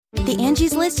The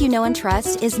Angie's List you know and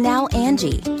trust is now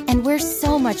Angie, and we're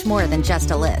so much more than just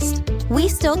a list. We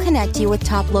still connect you with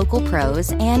top local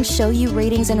pros and show you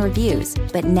ratings and reviews,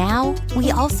 but now we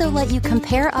also let you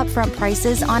compare upfront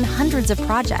prices on hundreds of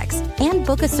projects and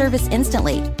book a service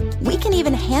instantly. We can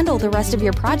even handle the rest of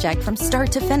your project from start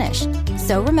to finish.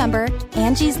 So remember,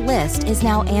 Angie's List is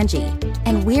now Angie,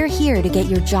 and we're here to get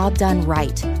your job done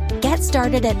right. Get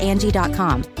started at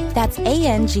Angie.com. That's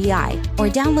ANGI, or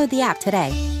download the app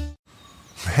today.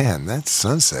 Man, that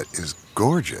sunset is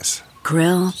gorgeous.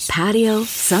 Grill, patio,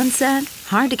 sunset.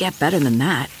 Hard to get better than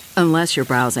that. Unless you're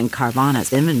browsing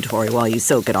Carvana's inventory while you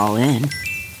soak it all in.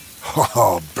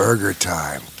 Oh, burger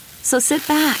time. So sit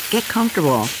back, get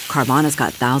comfortable. Carvana's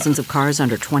got thousands of cars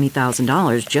under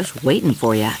 $20,000 just waiting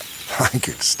for you. I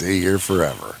could stay here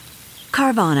forever.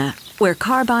 Carvana, where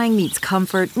car buying meets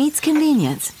comfort meets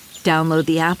convenience. Download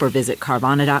the app or visit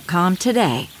Carvana.com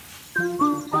today.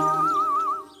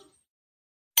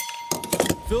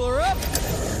 Fill her up.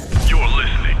 You're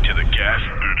listening to the Gas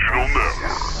Digital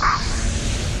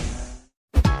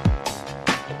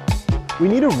Network. We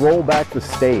need to roll back the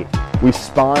state. We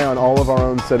spy on all of our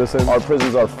own citizens. Our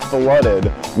prisons are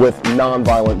flooded with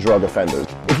nonviolent drug offenders.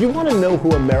 If you want to know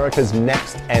who America's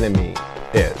next enemy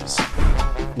is,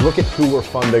 look at who we're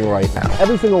funding right now.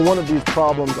 Every single one of these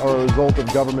problems are a result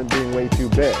of government being way too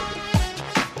big.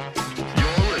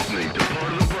 You're listening to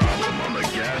Part of the Problem on the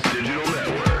Gas Digital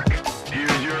Network.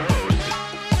 Here's your host,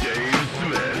 Dave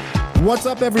Smith. What's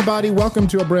up, everybody? Welcome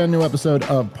to a brand new episode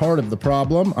of Part of the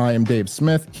Problem. I am Dave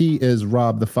Smith. He is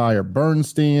Rob the Fire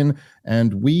Bernstein,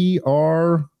 and we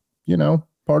are,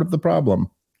 part of the problem,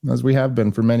 as we have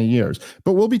been for many years.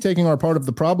 But we'll be taking our part of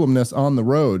the problemness on the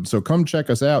road, so come check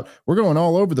us out. We're going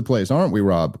all over the place, aren't we,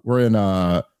 Rob? We're in,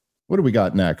 what do we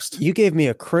got next? You gave me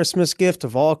a Christmas gift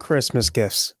of all Christmas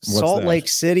gifts. What's Salt that? Lake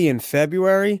City in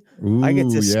February. Ooh, I get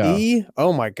to yeah. ski.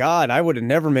 Oh my God. I would have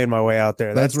never made my way out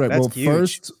there. That's right. That's Well,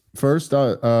 huge. first,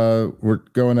 we're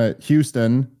going to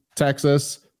Houston,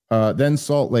 Texas, then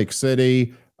Salt Lake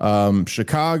City,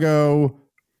 Chicago,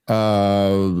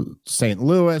 St.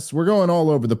 Louis. We're going all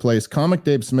over the place.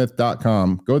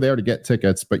 ComicDaveSmith.com. Go there to get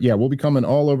tickets. But yeah, we'll be coming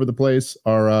all over the place.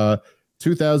 Our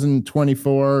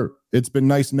 2024 It's Been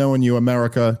Nice Knowing You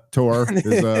America tour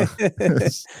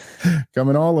is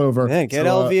coming all over. Man, get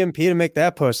So, LVMP to make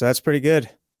that post. That's pretty good.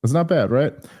 It's not bad,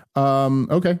 right?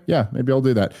 Okay, yeah, maybe I'll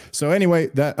do that. So anyway,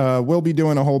 that we'll be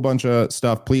doing a whole bunch of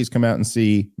stuff. Please come out and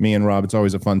see me and Rob. It's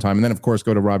always a fun time. And then, of course,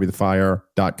 go to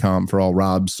RobbieTheFire.com for all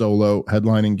Rob's solo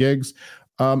headlining gigs.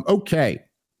 Okay,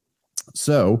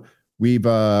 so we've,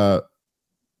 a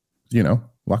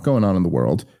lot going on in the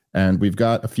world. And we've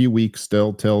got a few weeks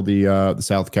still till the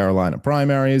South Carolina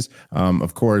primaries.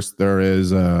 Of course, there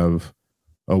is a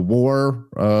war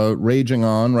raging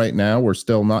on right now. We're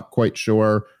still not quite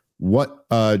sure what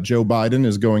Joe Biden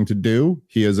is going to do.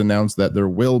 He has announced that there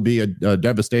will be a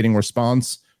devastating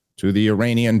response to the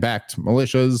Iranian-backed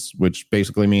militias, which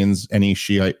basically means any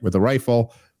Shiite with a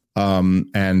rifle.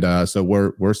 So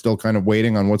we're still kind of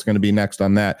waiting on what's going to be next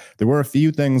on that. There were a few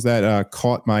things that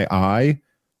caught my eye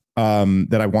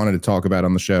that I wanted to talk about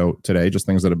on the show today, just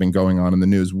things that have been going on in the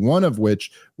news. One of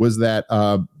which was that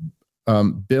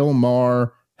Bill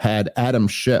Maher had Adam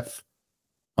Schiff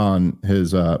on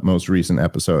his most recent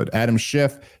episode. Adam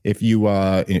Schiff,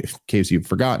 in case you've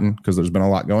forgotten, because there's been a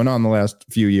lot going on the last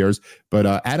few years, but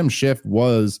Adam Schiff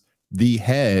was the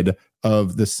head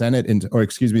of the Senate,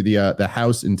 the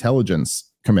House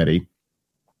Intelligence Committee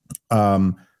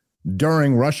during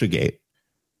Russiagate.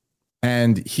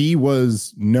 And he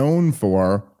was known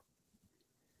for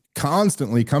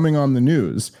constantly coming on the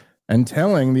news and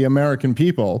telling the American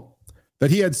people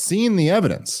that he had seen the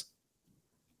evidence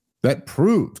that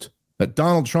proved that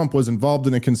Donald Trump was involved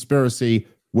in a conspiracy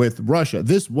with Russia.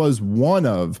 This was one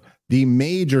of the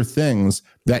major things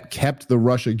that kept the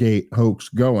Russiagate hoax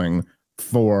going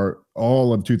for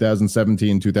all of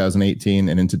 2017, 2018,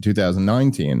 and into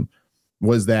 2019,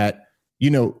 was that,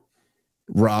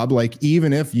 Rob, like,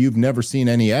 even if you've never seen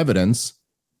any evidence,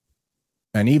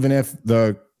 and even if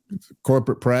the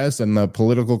corporate press and the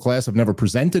political class have never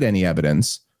presented any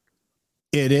evidence,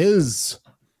 it is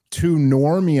to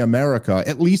normie America,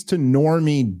 at least to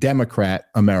normie Democrat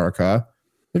America,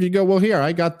 if you go, well, here,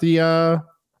 I got the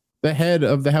head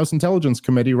of the House Intelligence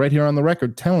Committee right here on the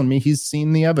record telling me he's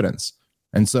seen the evidence.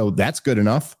 And so that's good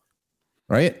enough,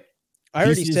 right? I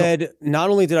already said, not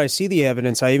only did I see the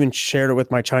evidence, I even shared it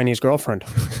with my Chinese girlfriend.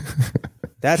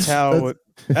 That's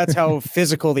how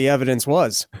physical the evidence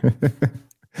was.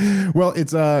 Well,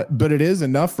 but it is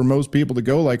enough for most people to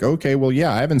go like, okay, well,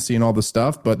 yeah, I haven't seen all the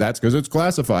stuff, but that's because it's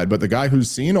classified. But the guy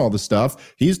who's seen all the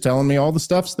stuff, he's telling me all the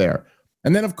stuff's there.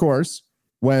 And then, of course,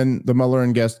 when the Mueller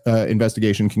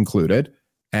investigation concluded,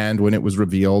 and when it was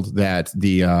revealed that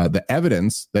the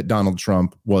evidence that Donald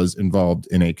Trump was involved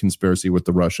in a conspiracy with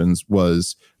the Russians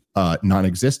was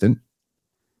non-existent,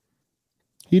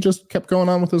 he just kept going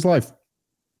on with his life.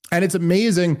 And it's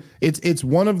amazing. It's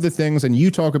one of the things, and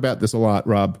you talk about this a lot,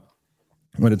 Rob,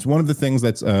 but it's one of the things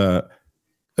that's right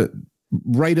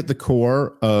at the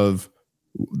core of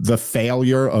the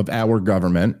failure of our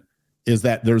government is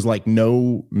that there's like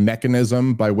no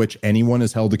mechanism by which anyone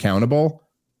is held accountable.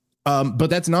 But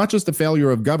that's not just a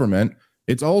failure of government.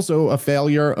 It's also a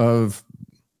failure of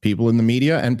people in the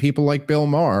media and people like Bill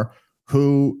Maher,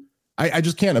 who I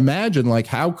just can't imagine, like,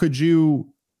 how could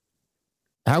you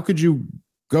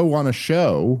go on a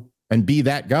show and be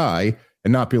that guy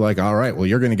and not be like, all right, well,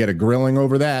 you're going to get a grilling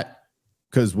over that.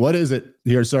 Because what is it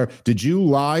here, sir? Did you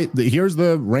lie? Here's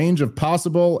the range of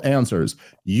possible answers.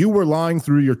 You were lying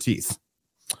through your teeth.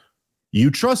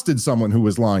 You trusted someone who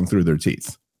was lying through their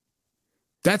teeth.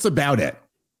 That's about it.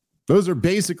 Those are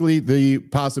basically the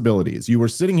possibilities. You were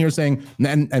sitting here saying,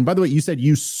 and by the way, you said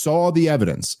you saw the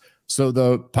evidence. So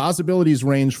the possibilities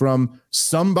range from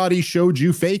somebody showed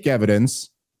you fake evidence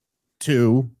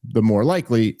to the more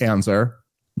likely answer,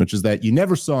 which is that you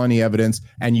never saw any evidence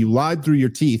and you lied through your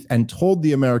teeth and told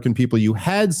the American people you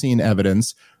had seen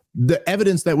evidence, the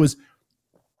evidence that was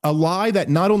a lie that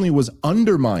not only was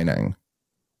undermining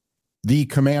the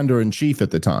commander-in-chief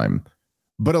at the time,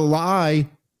 but a lie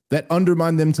that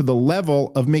undermined them to the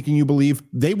level of making you believe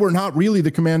they were not really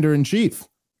the commander-in-chief.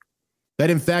 That,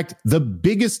 in fact, the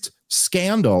biggest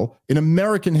scandal in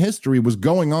American history was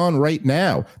going on right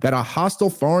now, that a hostile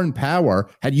foreign power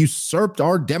had usurped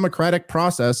our democratic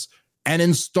process and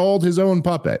installed his own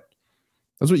puppet.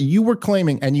 That's what you were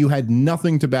claiming, and you had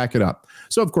nothing to back it up.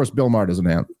 So, of course, Bill Maher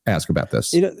doesn't ask about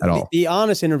this at all. The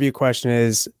honest interview question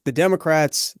is, the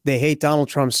Democrats, they hate Donald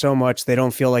Trump so much they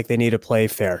don't feel like they need to play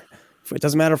fair. It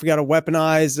doesn't matter if we got to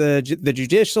weaponize the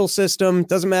judicial system.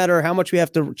 Doesn't matter how much we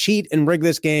have to cheat and rig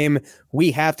this game.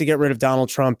 We have to get rid of Donald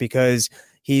Trump because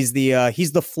he's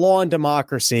the flaw in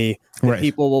democracy. Right.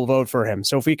 People will vote for him.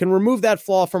 So if we can remove that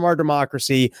flaw from our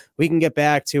democracy, we can get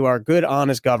back to our good,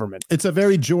 honest government. It's a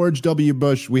very George W.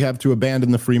 Bush, we have to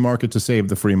abandon the free market to save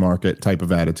the free market type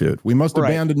of attitude. We must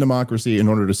abandon democracy in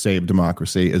order to save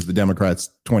democracy is the Democrats'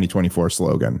 2024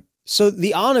 slogan. So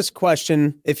the honest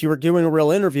question, if you were doing a real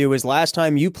interview, is last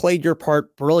time you played your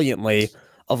part brilliantly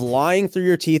of lying through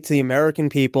your teeth to the American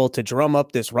people to drum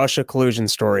up this Russia collusion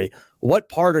story. What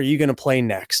part are you going to play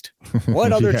next?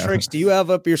 What other tricks do you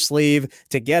have up your sleeve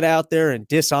to get out there and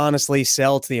dishonestly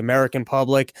sell to the American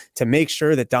public to make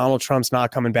sure that Donald Trump's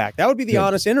not coming back? That would be the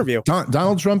honest interview.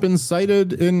 Donald Trump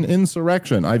incited an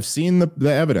insurrection. I've seen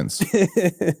the evidence.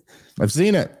 I've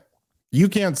seen it. You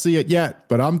can't see it yet,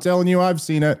 but I'm telling you, I've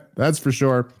seen it. That's for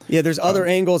sure. Yeah, there's other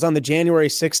angles on the January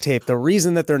 6th tape. The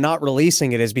reason that they're not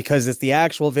releasing it is because it's the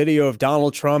actual video of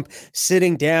Donald Trump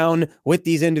sitting down with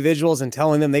these individuals and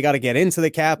telling them they got to get into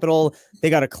the Capitol. They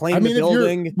got to claim the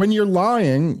building. When you're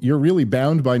lying, you're really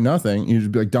bound by nothing. You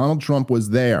should be like, Donald Trump was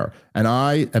there. And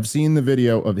I have seen the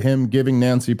video of him giving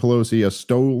Nancy Pelosi a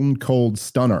stone cold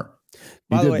stunner.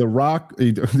 He did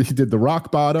the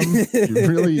rock bottom.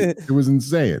 It was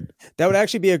insane. That would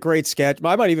actually be a great sketch.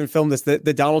 I might even film this, the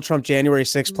Donald Trump January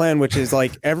 6th plan, which is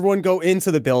like everyone go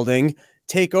into the building,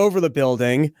 take over the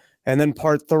building, and then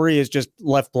part 3 is just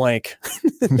left blank.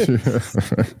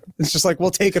 It's just like, we'll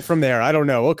take it from there. I don't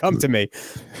know. It'll come to me.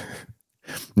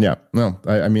 Yeah, no,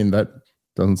 I mean, that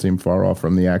doesn't seem far off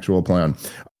from the actual plan.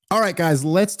 All right, guys,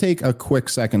 let's take a quick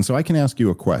second so I can ask you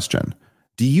a question.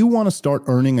 Do you want to start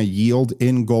earning a yield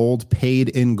in gold, paid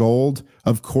in gold?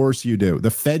 Of course you do. The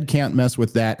Fed can't mess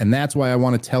with that. And that's why I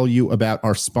want to tell you about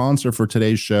our sponsor for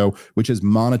today's show, which is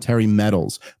Monetary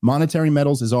Metals. Monetary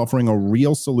Metals is offering a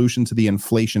real solution to the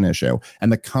inflation issue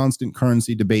and the constant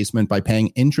currency debasement by paying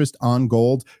interest on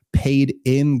gold paid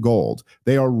in gold.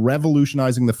 They are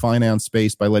revolutionizing the finance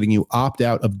space by letting you opt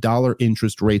out of dollar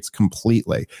interest rates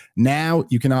completely. Now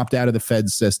you can opt out of the Fed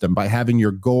system by having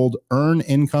your gold earn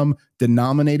income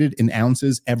denominated in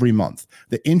ounces every month.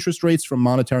 The interest rates from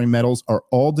Monetary Metals are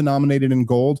all denominated in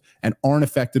gold and aren't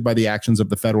affected by the actions of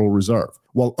the Federal Reserve.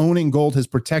 While owning gold has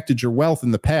protected your wealth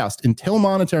in the past, until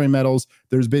Monetary Metals,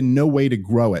 there's been no way to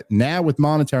grow it. Now with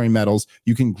Monetary Metals,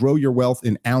 you can grow your wealth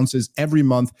in ounces every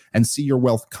month and see your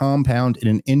wealth compound in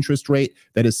an interest rate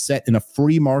that is set in a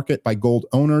free market by gold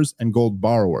owners and gold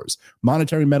borrowers.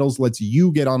 Monetary Metals lets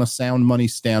you get on a sound money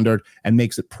standard and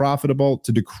makes it profitable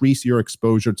to decrease your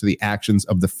exposure to the actions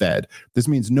of the Fed. This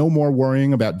means no more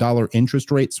worrying about dollar interest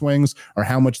rate swings or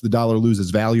how much the dollar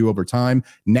loses value over time.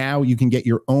 Now you can get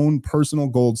your own personal international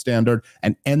gold standard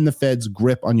and end the Fed's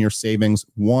grip on your savings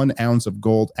 1 ounce of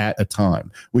gold at a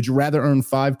time? Would you rather earn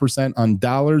 5% on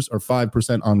dollars or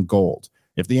 5% on gold?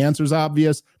 If the answer is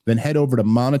obvious, then head over to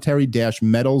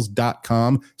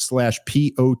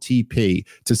monetary-metals.com/POTP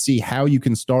to see how you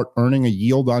can start earning a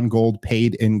yield on gold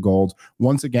paid in gold.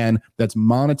 Once again, that's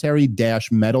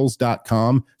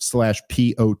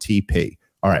monetary-metals.com/POTP.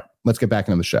 All right, let's get back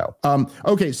into the show.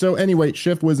 Okay, so anyway,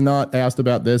 Schiff was not asked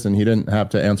about this, and he didn't have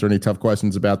to answer any tough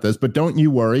questions about this, but don't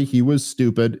you worry, he was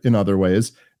stupid in other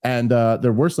ways. And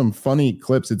there were some funny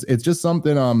clips. It's just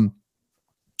something,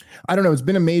 I don't know, it's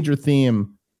been a major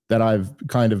theme that I've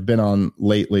kind of been on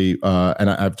lately, and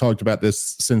I've talked about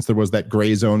this since there was that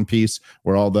gray zone piece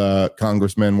where all the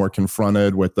congressmen were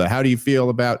confronted with the, how do you feel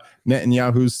about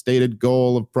Netanyahu's stated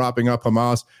goal of propping up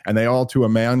Hamas? And they all to a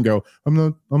man go,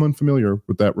 I'm unfamiliar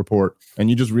with that report. And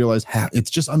you just realize how it's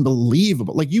just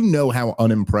unbelievable. Like, you know how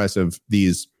unimpressive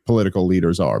these political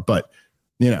leaders are, but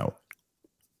you know,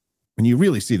 when you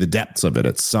really see the depths of it,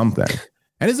 it's something.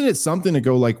 And isn't it something to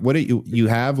go like, what do you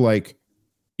have, like,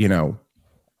 you know,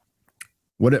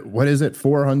 what is it,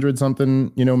 400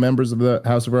 something, you know, members of the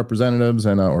House of Representatives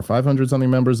and or 500 something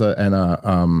members and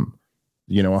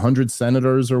 100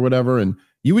 senators or whatever. And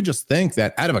you would just think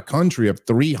that out of a country of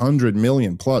 300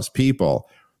 million plus people,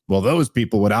 well, those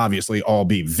people would obviously all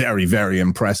be very, very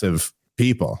impressive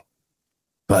people.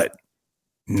 But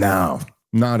no,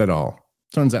 not at all.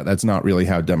 Turns out that's not really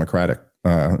how Democratic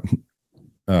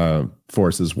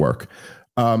forces work.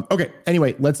 Okay.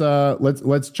 Anyway, let's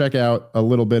check out a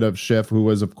little bit of Schiff, who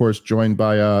was, of course, joined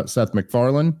by Seth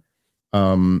MacFarlane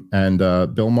and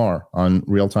Bill Maher on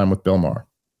Real Time with Bill Maher.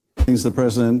 Things the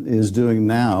president is doing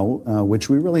now, which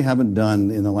we really haven't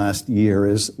done in the last year,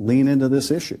 is lean into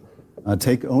this issue,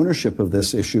 take ownership of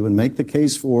this issue, and make the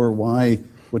case for why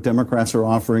what Democrats are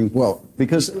offering. Well,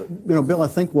 because, you know, Bill, I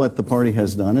think what the party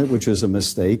has done, which is a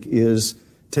mistake, is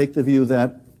take the view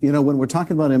that, you know, when we're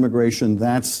talking about immigration,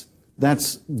 that's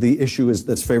the issue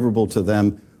that's favorable to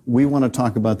them. We want to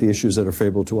talk about the issues that are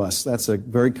favorable to us. That's a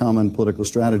very common political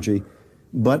strategy,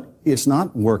 but it's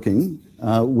not working.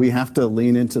 We have to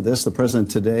lean into this. The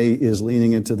president today is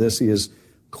leaning into this. He is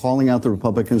calling out the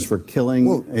Republicans for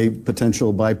killing a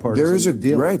potential bipartisan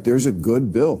deal. Right, there's a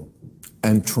good bill,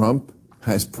 and Trump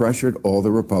has pressured all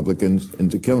the Republicans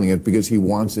into killing it because he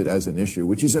wants it as an issue,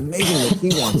 which is amazing that he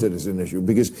wants it as an issue,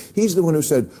 because he's the one who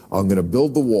said, I'm going to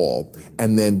build the wall,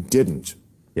 and then didn't.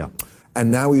 Yeah.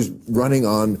 And now he's running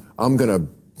on, I'm going to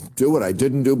do what I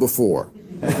didn't do before.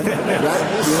 That's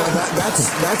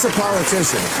a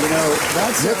politician. You know,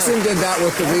 Nixon did that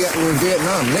with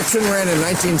Vietnam. Nixon ran in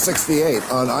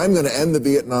 1968 on, I'm going to end the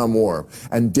Vietnam War,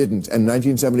 and didn't. And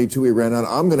 1972 he ran on,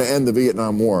 I'm going to end the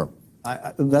Vietnam War.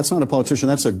 That's not a politician.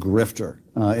 That's a grifter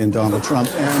in Donald Trump.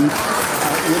 And,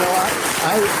 you know,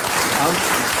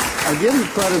 I give him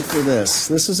credit for this.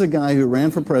 This is a guy who ran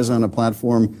for president on a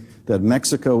platform that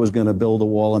Mexico was going to build a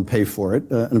wall and pay for it,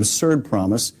 an absurd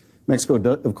promise. Mexico,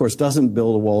 of course, doesn't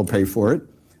build a wall and pay for it.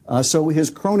 So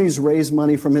his cronies raise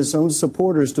money from his own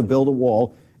supporters to build a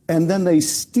wall, and then they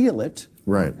steal it.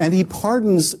 Right. And he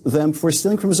pardons them for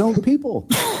stealing from his own people.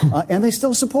 And they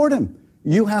still support him.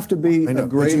 You have to be a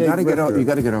great you got to get over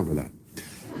that.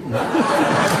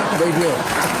 They do.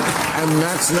 And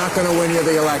that's not going to win you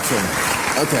the election.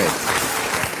 Okay.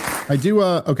 I do.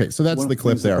 Okay. So that's the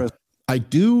clip there. I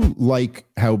do like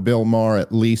how Bill Maher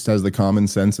at least has the common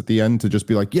sense at the end to just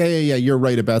be like, yeah, you're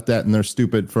right about that. And they're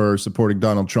stupid for supporting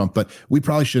Donald Trump. But we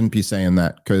probably shouldn't be saying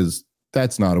that because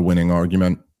that's not a winning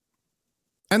argument.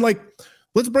 And like,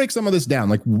 let's break some of this down.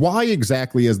 Like, why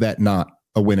exactly is that not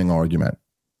a winning argument?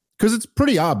 Because it's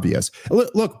pretty obvious.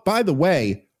 Look, by the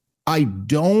way, I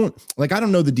don't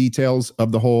know the details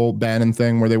of the whole Bannon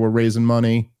thing where they were raising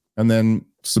money and then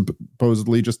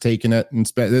supposedly just taking it and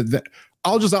spend.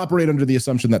 I'll just operate under the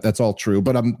assumption that that's all true.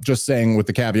 But I'm just saying with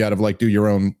the caveat of like, do your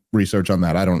own research on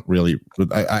that. I don't really.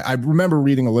 I remember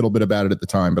reading a little bit about it at the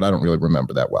time, but I don't really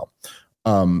remember that well.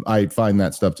 I find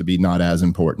that stuff to be not as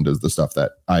important as the stuff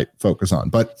that I focus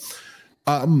on. But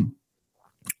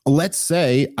let's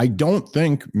say I don't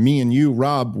think me and you,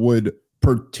 Rob, would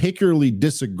particularly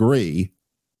disagree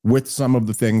with some of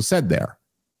the things said there.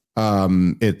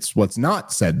 It's what's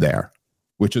not said there,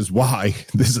 which is why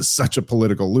this is such a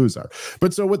political loser.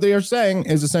 But so what they are saying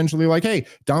is essentially like, hey,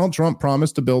 Donald Trump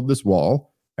promised to build this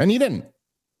wall, and he didn't.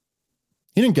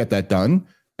 He didn't get that done.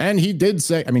 And he did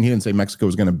say, I mean, he didn't say Mexico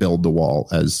was going to build the wall,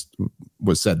 as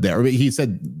was said there. He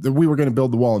said that we were going to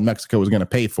build the wall and Mexico was going to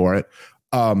pay for it.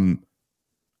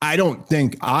 I don't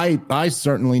think, I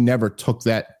certainly never took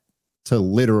that to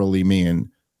literally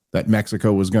mean that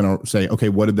Mexico was going to say, okay,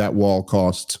 what did that wall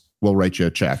cost? We'll write you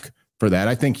a check for that.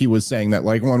 I think he was saying that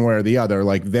like one way or the other,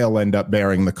 like they'll end up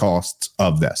bearing the costs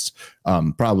of this.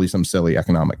 Probably some silly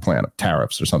economic plan of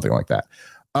tariffs or something like that.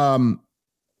 But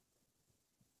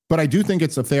I do think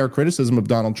it's a fair criticism of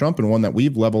Donald Trump, and one that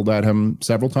we've leveled at him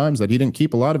several times, that he didn't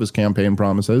keep a lot of his campaign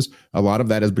promises. A lot of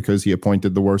that is because he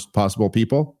appointed the worst possible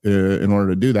people in order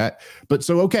to do that. But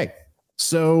so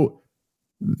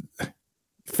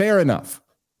fair enough.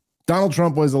 Donald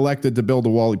Trump was elected to build a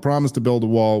wall. He promised to build a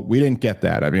wall. We didn't get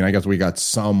that. I mean, I guess we got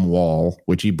some wall,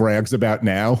 which he brags about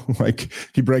now. Like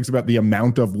he brags about the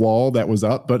amount of wall that was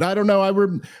up. But I don't know.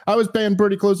 I was paying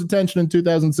pretty close attention in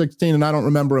 2016, and I don't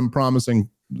remember him promising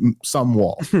some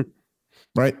wall.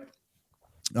 Right.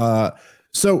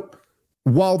 So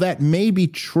while that may be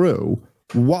true,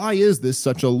 why is this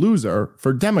such a loser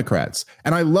for Democrats?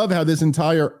 And I love how this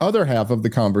entire other half of the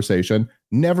conversation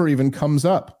never even comes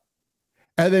up.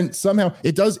 And then somehow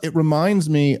it does. It reminds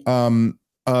me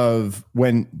of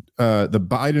when the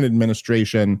Biden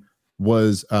administration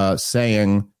was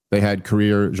saying, they had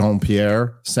Career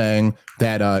Jean-Pierre saying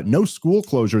that no school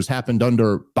closures happened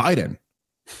under Biden.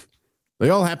 They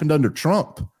all happened under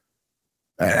Trump.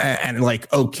 And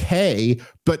like, okay,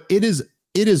 but it is,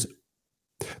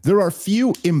 there are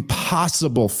few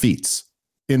impossible feats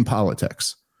in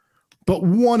politics, but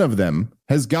one of them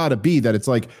has got to be that it's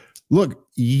like, look,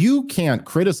 you can't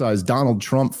criticize Donald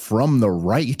Trump from the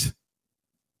right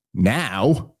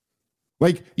now.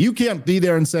 Like, you can't be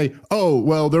there and say, oh,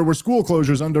 well, there were school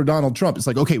closures under Donald Trump. It's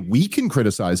like, okay, we can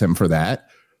criticize him for that,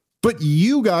 but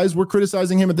you guys were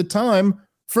criticizing him at the time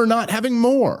for not having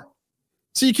more.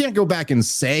 So you can't go back and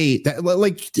say that,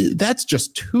 like, that's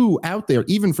just too out there,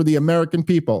 even for the American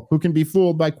people who can be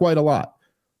fooled by quite a lot.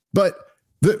 But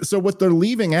so what they're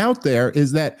leaving out there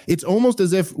is that it's almost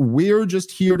as if we're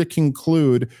just here to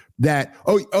conclude that,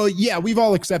 oh yeah, we've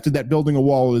all accepted that building a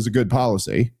wall is a good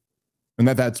policy and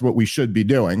that's what we should be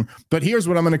doing. But here's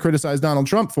what I'm going to criticize Donald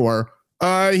Trump for.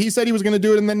 He said he was going to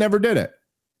do it and then never did it.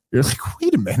 You're like,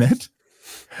 wait a minute.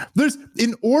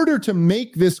 In order to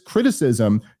make this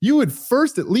criticism, you would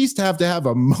first at least have to have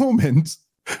a moment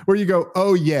where you go,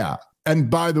 oh yeah,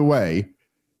 and by the way,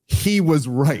 he was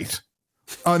right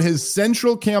on his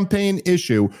central campaign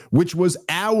issue, which was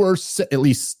our, at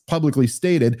least publicly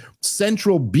stated,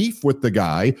 central beef with the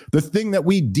guy, the thing that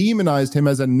we demonized him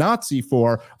as a Nazi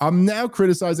for. I'm now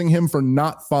criticizing him for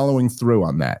not following through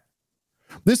on that.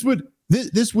 This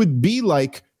would be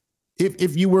like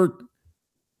if you were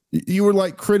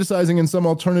like criticizing in some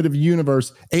alternative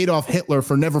universe Adolf Hitler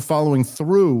for never following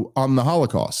through on the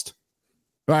Holocaust.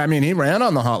 I mean, he ran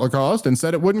on the Holocaust and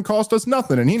said it wouldn't cost us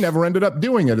nothing, and he never ended up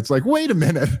doing it. It's like, wait a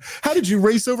minute, how did you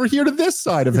race over here to this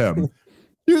side of him?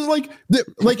 He was like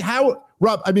how,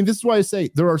 Rob, I mean, this is why I say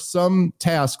there are some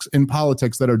tasks in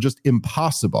politics that are just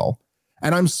impossible.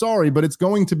 And I'm sorry, but it's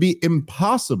going to be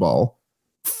impossible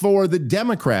for the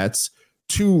Democrats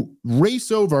to race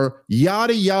over,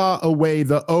 yada yada away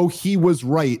he was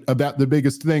right about the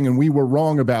biggest thing and we were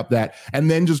wrong about that, and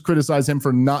then just criticize him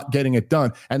for not getting it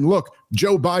done. And look,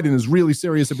 Joe Biden is really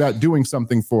serious about doing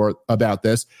something about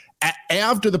this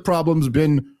after the problem's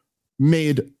been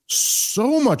made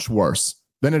so much worse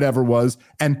than it ever was,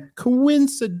 and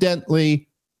coincidentally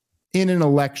in an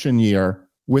election year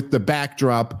with the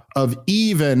backdrop of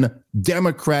even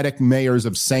Democratic mayors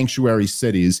of sanctuary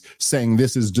cities saying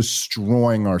this is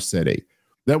destroying our city,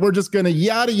 that we're just going to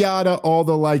yada yada all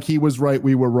the like he was right,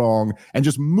 we were wrong, and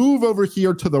just move over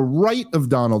here to the right of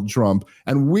Donald Trump,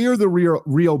 and we're the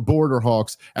real border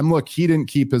hawks, and look, he didn't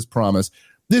keep his promise.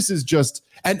 This is just,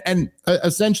 and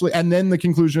essentially, and then the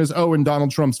conclusion is, oh, and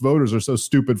Donald Trump's voters are so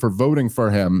stupid for voting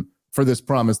for him for this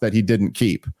promise that he didn't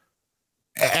keep.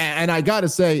 And I got to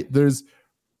say,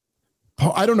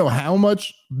 I don't know how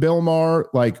much Bill Maher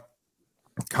like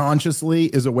consciously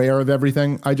is aware of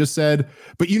everything I just said,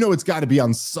 but it's got to be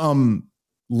on some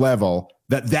level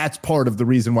that's part of the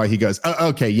reason why he goes,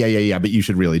 okay, yeah, but you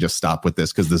should really just stop with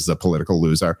this because this is a political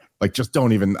loser. Like, just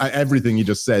don't even, everything you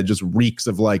just said just reeks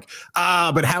of like,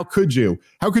 but how could you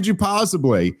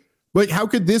possibly? Like, how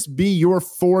could this be your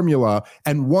formula?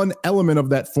 And one element of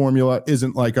that formula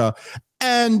isn't like we owe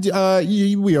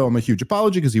him a huge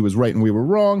apology because he was right and we were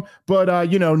wrong. But,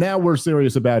 now we're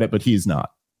serious about it, but he's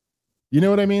not. You know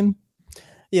what I mean?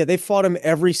 Yeah, they fought him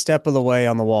every step of the way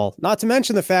on the wall. Not to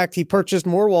mention the fact he purchased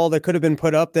more wall that could have been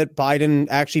put up that Biden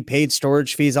actually paid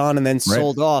storage fees on and then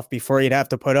sold off before he'd have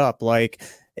to put up. Like,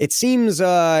 it seems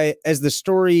as the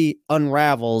story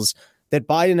unravels that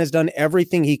Biden has done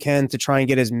everything he can to try and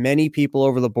get as many people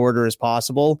over the border as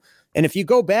possible. And if you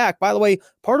go back, by the way,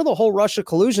 part of the whole Russia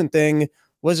collusion thing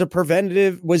was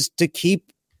was to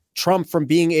keep Trump from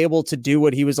being able to do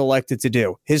what he was elected to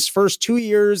do. His first 2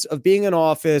 years of being in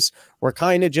office were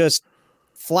kind of just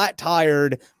flat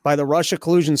tired by the Russia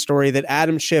collusion story that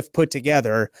Adam Schiff put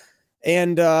together.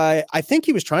 And I think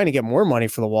he was trying to get more money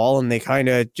for the wall, and they kind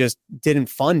of just didn't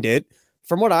fund it.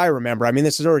 From what I remember, I mean,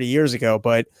 this is already years ago,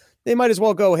 but they might as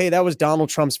well go, hey, that was Donald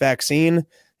Trump's vaccine,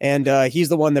 and he's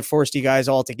the one that forced you guys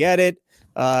all to get it.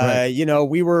 Right. You know,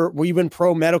 we've been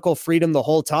pro medical freedom the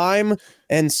whole time.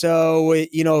 And so,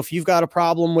 you know, if you've got a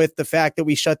problem with the fact that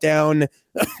we shut down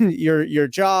your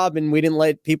job and we didn't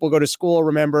let people go to school,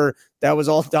 remember that was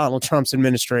all Donald Trump's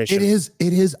administration. It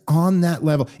is on that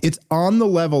level. It's on the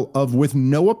level of, with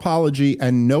no apology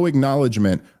and no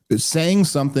acknowledgement, saying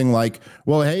something like,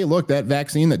 well, hey, look, that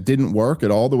vaccine that didn't work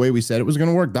at all the way we said it was going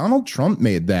to work, Donald Trump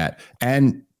made that.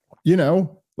 And, you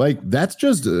know, like, that's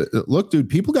just, look, dude,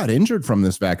 people got injured from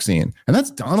this vaccine. And that's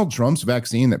Donald Trump's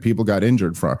vaccine that people got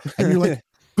injured from. And you're like,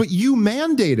 but you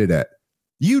mandated it.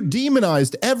 You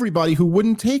demonized everybody who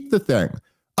wouldn't take the thing.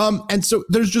 And so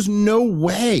there's just no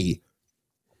way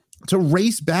to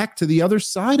race back to the other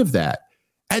side of that.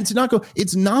 And to not go,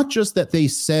 it's not just that they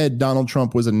said Donald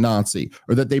Trump was a Nazi,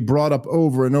 or that they brought up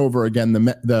over and over again,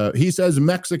 he says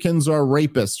Mexicans are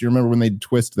rapists. You remember when they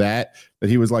twist that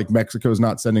he was like, Mexico's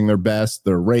not sending their best,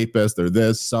 they're rapists, they're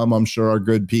this, some I'm sure are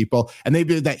good people. And they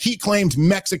did that. He claimed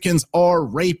Mexicans are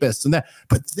rapists and that.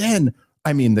 But then,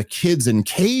 I mean, the kids in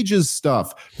cages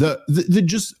stuff, the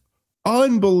just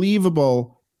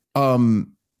unbelievable,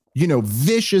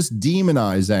 vicious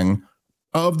demonizing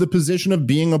of the position of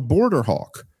being a border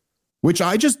hawk, which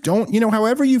I just don't,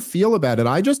 however you feel about it,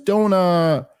 I just don't,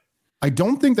 I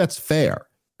don't think that's fair.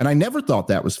 And I never thought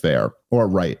that was fair or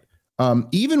right.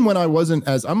 Even when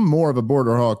I'm more of a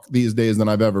border hawk these days than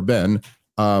I've ever been.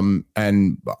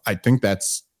 And I think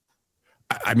that's,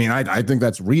 I think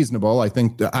that's reasonable. I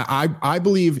think I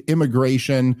believe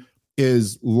immigration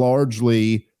is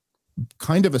largely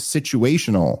kind of a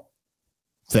situational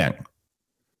thing.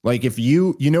 Like, if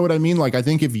you know what I mean? Like, I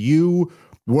think if you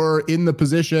were in the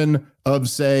position of,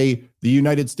 say, the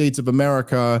United States of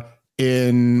America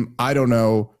in, I don't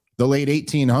know, the late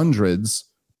 1800s,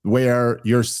 where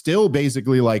you're still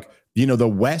basically like, the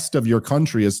west of your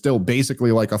country is still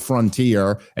basically like a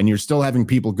frontier, and you're still having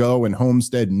people go and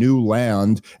homestead new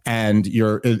land, and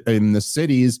you're in the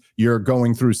cities, you're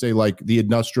going through, say, like the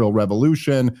Industrial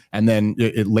Revolution, and then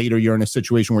later you're in a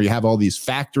situation where you have all these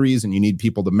factories and you need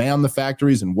people to man the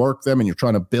factories and work them, and you're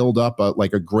trying to build up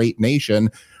a great nation.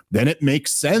 Then it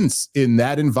makes sense in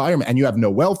that environment, and you have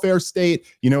no welfare state,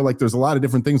 like there's a lot of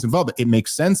different things involved. It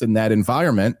makes sense in that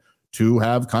environment to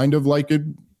have kind of like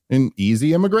an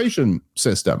easy immigration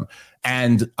system.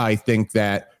 And I think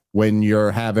that when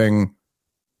you're having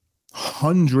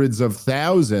hundreds of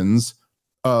thousands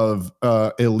of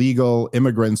illegal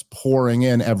immigrants pouring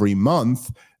in every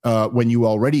month, when you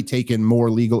already take in more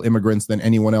legal immigrants than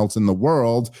anyone else in the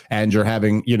world, and you're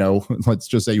having, let's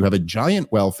just say you have a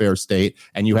giant welfare state,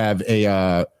 and you have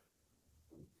an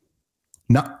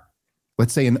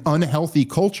unhealthy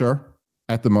culture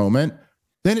at the moment,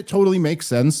 then it totally makes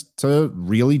sense to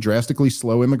really drastically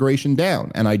slow immigration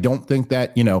down. And I don't think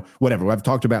that, whatever, I've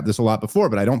talked about this a lot before,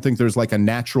 but I don't think there's like a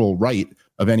natural right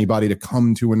of anybody to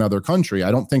come to another country. I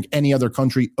don't think any other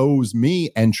country owes me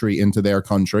entry into their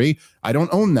country. I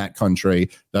don't own that country.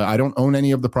 I don't own any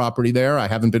of the property there. I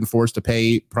haven't been forced to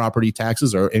pay property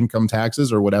taxes or income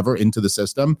taxes or whatever into the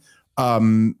system. I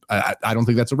don't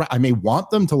think that's a right. I may want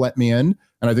them to let me in,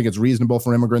 and I think it's reasonable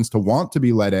for immigrants to want to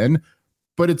be let in,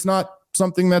 but it's not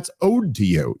something that's owed to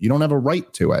you. You don't have a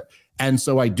right to it. And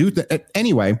so I do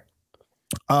anyway.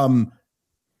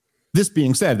 This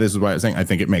being said, this is why I was saying I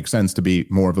think it makes sense to be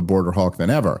more of a border hawk than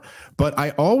ever. But I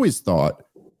always thought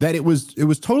that it was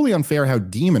totally unfair how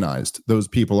demonized those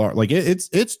people are. Like,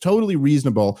 it's totally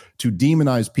reasonable to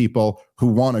demonize people who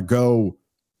want to go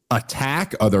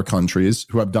attack other countries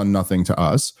who have done nothing to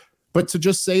us. But to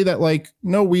just say that, like,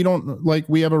 no, we don't, like,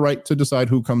 we have a right to decide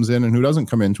who comes in and who doesn't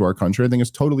come into our country, I think is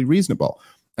totally reasonable.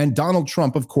 And Donald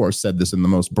Trump, of course, said this in the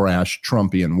most brash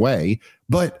Trumpian way,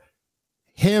 but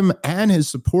him and his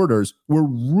supporters were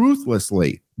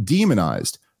ruthlessly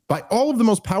demonized by all of the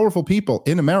most powerful people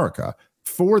in America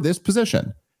for this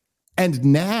position. And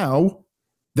now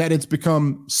that it's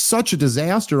become such a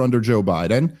disaster under Joe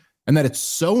Biden, and that it's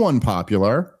so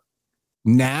unpopular,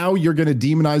 now you're going to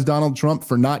demonize Donald Trump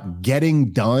for not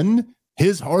getting done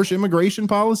his harsh immigration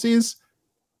policies?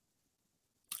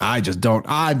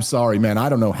 I'm sorry, man. I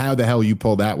don't know how the hell you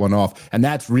pull that one off. And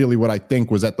that's really what I think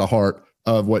was at the heart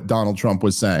of what Donald Trump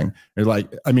was saying.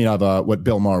 What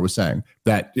Bill Maher was saying,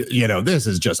 that, this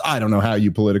is just, I don't know how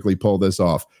you politically pull this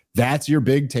off. That's your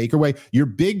big takeaway. Your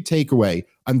big takeaway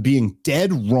on being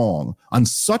dead wrong on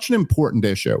such an important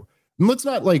issue. And let's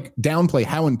not like downplay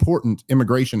how important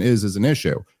immigration is as an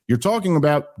issue. You're talking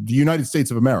about the United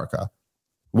States of America,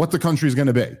 what the country is going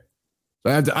to be.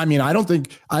 I mean, I don't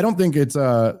think it's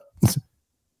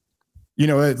you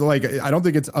know, like, I don't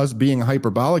think it's us being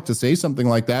hyperbolic to say something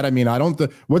like that. I mean,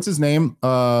 what's his name?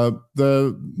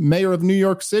 The mayor of New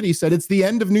York City said it's the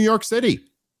end of New York City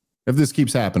if this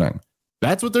keeps happening.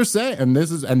 That's what they're saying. And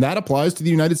that applies to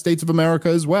the United States of America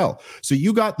as well. So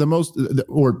you got the most,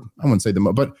 or I wouldn't say the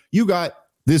most, but you got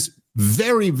this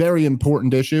very, very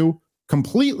important issue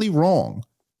completely wrong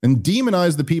and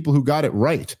demonize the people who got it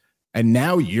right. And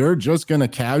now you're just going to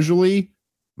casually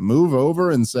move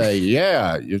over and say,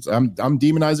 yeah, I'm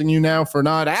demonizing you now for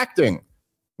not acting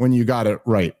when you got it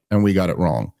right and we got it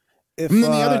wrong. And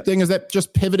then the other thing is that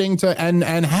just pivoting to,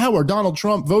 and how are Donald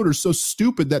Trump voters so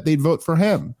stupid that they'd vote for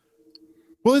him?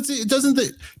 Well,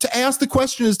 to ask the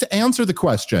question is to answer the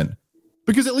question,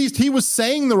 because at least he was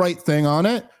saying the right thing on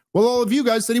it. Well, all of you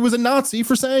guys said he was a Nazi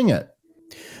for saying it.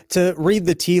 To read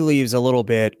the tea leaves a little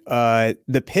bit,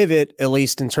 the pivot, at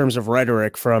least in terms of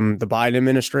rhetoric from the Biden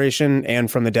administration and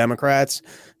from the Democrats,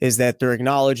 is that they're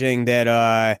acknowledging that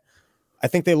I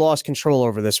think they lost control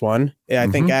over this one. I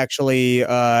think actually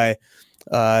the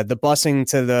busing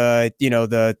to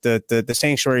the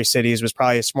sanctuary cities was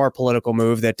probably a smart political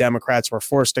move that Democrats were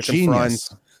forced to confront.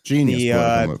 Genius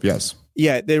political move, yes.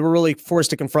 Yeah, they were really forced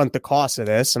to confront the cost of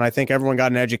this. And I think everyone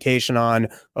got an education on,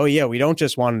 oh, yeah, we don't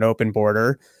just want an open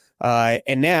border.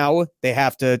 And now they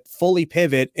have to fully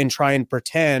pivot and try and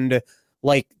pretend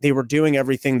like they were doing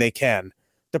everything they can.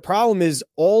 The problem is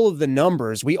all of the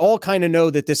numbers. We all kind of know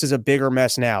that this is a bigger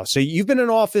mess now. So you've been in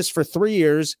office for 3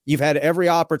 years. You've had every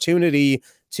opportunity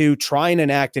to try and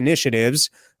enact initiatives.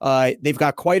 They've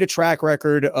got quite a track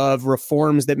record of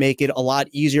reforms that make it a lot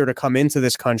easier to come into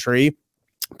this country.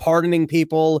 Pardoning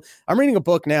people. I'm reading a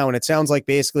book now, and it sounds like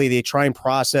basically they try and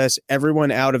process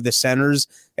everyone out of the centers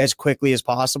as quickly as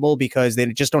possible because they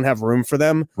just don't have room for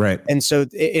them. Right. And so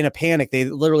in a panic, they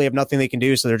literally have nothing they can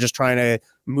do. So they're just trying to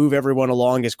move everyone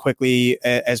along as quickly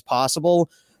as possible.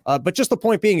 But just the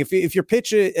point being, if your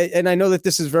pitch, and I know that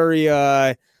this is very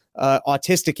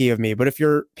autistic-y of me, but if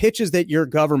your pitch is that your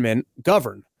government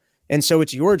govern, and so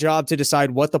it's your job to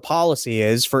decide what the policy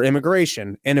is for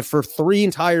immigration. And if for 3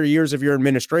 entire years of your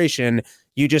administration,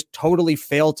 you just totally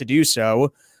fail to do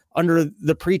so under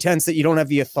the pretense that you don't have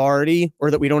the authority or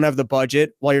that we don't have the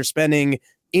budget while you're spending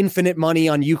infinite money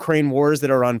on Ukraine wars that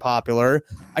are unpopular,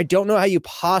 I don't know how you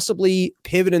possibly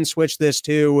pivot and switch this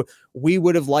to, we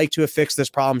would have liked to have fixed this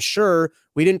problem. Sure,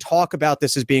 we didn't talk about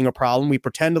this as being a problem. We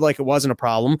pretended like it wasn't a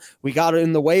problem. We got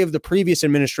in the way of the previous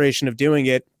administration of doing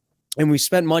it. And we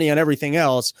spent money on everything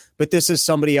else, but this is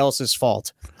somebody else's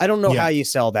fault. I don't know how you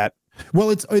sell that. Well,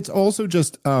 it's also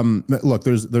just look,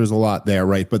 there's a lot there,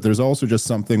 right? But there's also just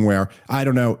something where I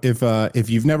don't know if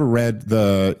you've never read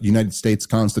the United States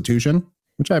Constitution,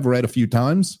 which I've read a few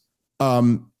times.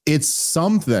 It's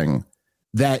something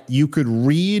that you could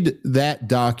read that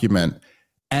document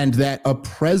and that a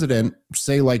president,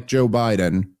 say like Joe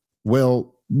Biden,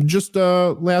 will just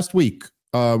last week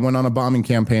went on a bombing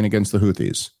campaign against the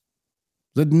Houthis.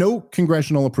 There's no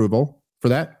congressional approval for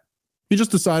that. He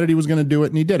just decided he was going to do it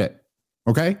and he did it.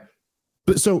 Okay.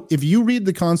 But so if you read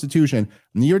the Constitution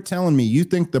and you're telling me you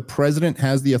think the president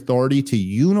has the authority to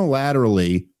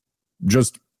unilaterally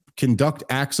just conduct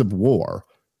acts of war,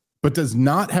 but does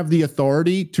not have the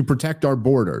authority to protect our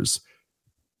borders,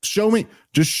 show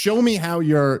me how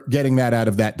you're getting that out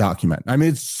of that document. I mean,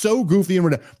 it's so goofy.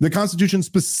 And the Constitution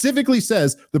specifically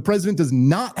says the president does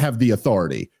not have the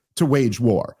authority to wage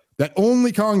war, that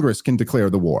only Congress can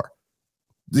declare the war.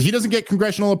 He doesn't get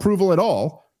congressional approval at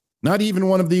all. Not even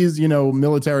one of these,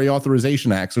 military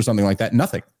authorization acts or something like that.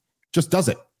 Nothing. Just does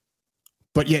it.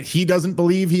 But yet he doesn't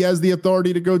believe he has the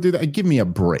authority to go do that. Give me a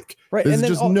break. Right. There's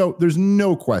just there's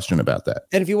no question about that.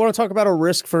 And if you want to talk about a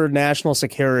risk for national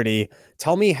security,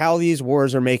 tell me how these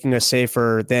wars are making us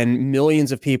safer than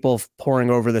millions of people pouring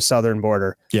over the southern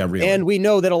border. Yeah, really. And we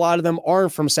know that a lot of them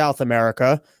aren't from South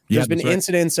America. There's been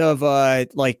incidents of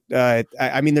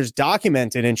there's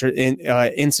documented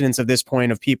incidents of this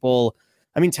point of people.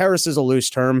 I mean, terrorist is a loose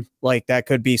term. Like that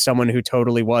could be someone who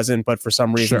totally wasn't, but for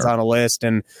some reason it's on a list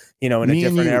and, in a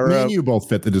different era. Me and you both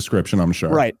fit the description, I'm sure.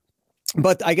 Right.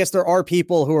 But I guess there are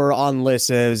people who are on lists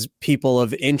as people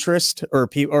of interest or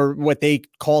what they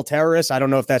call terrorists. I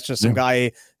don't know if that's just some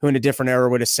guy who in a different era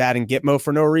would have sat in Gitmo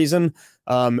for no reason.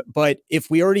 But if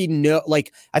we already know,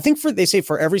 like, I think they say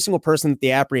for every single person that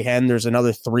they apprehend, there's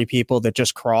another 3 people that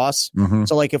just cross. Mhm.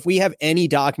 So like if we have any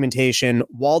documentation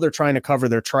while they're trying to cover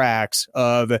their tracks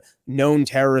of known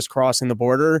terrorists crossing the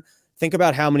border, think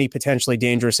about how many potentially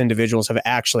dangerous individuals have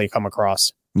actually come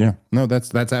across. Yeah, no,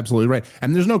 that's absolutely right.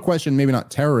 And there's no question, maybe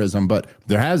not terrorism, but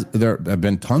there have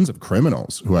been tons of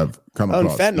criminals who have come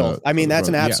across. Fentanyl. I mean, that's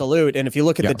an absolute. And if you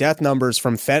look at the death numbers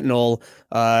from fentanyl,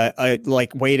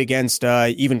 like weighed against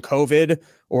even COVID,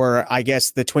 or I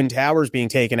guess the Twin Towers being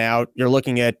taken out, you're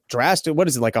looking at drastic. What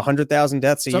is it, like 100,000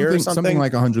 deaths a year or something? Something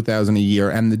like 100,000 a year.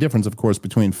 And the difference, of course,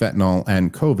 between fentanyl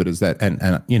and COVID is that,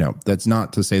 and you know, that's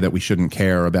not to say that we shouldn't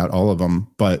care about all of them,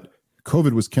 but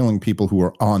COVID was killing people who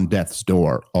were on death's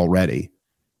door already.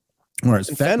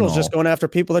 Whereas fentanyl's just going after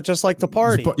people that just like to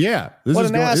party. Yeah. What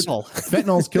an asshole.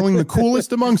 Fentanyl's killing the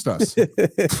coolest amongst us. Yeah,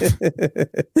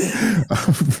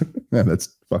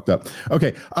 that's fucked up.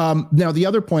 Okay. Now, the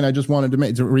other point I just wanted to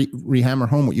make, to re-hammer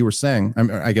home what you were saying,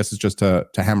 I guess it's just to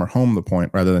hammer home the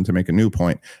point rather than to make a new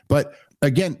point. But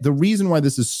again, the reason why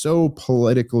this is so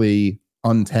politically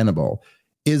untenable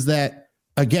is that,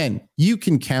 again, you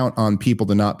can count on people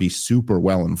to not be super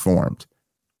well informed,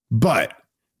 but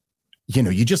you know,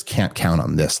 you just can't count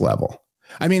on this level.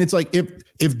 I mean, it's like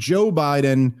if Joe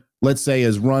Biden, let's say,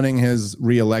 is running his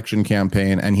re-election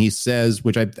campaign and he says,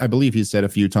 which I believe he's said a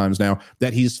few times now,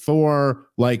 that he's for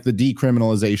like the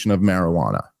decriminalization of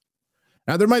marijuana.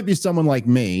 Now, there might be someone like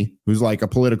me who's like a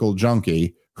political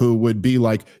junkie who would be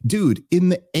like, dude, in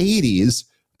the 80s,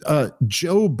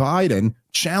 Joe Biden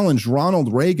challenged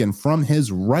Ronald Reagan from his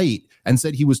right and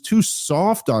said he was too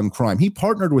soft on crime. He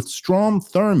partnered with Strom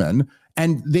Thurmond,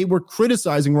 and they were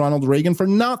criticizing Ronald Reagan for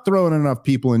not throwing enough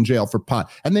people in jail for pot.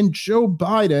 And then Joe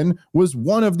Biden was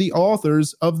one of the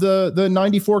authors of the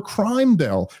 94 crime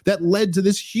bill that led to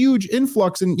this huge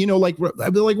influx. And, you know, like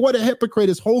what a hypocrite.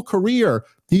 His whole career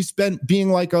he spent being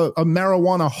like a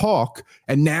marijuana hawk.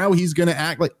 And now he's going to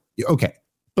act like, okay,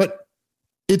 but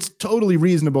it's totally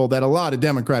reasonable that a lot of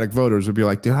Democratic voters would be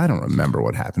like, dude, I don't remember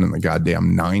what happened in the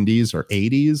goddamn 90s or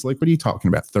 80s. Like, what are you talking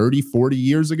about? 30, 40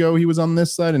 years ago, he was on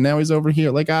this side and now he's over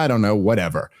here. Like, I don't know,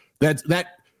 whatever. That's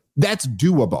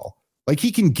doable. Like,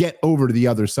 he can get over to the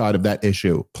other side of that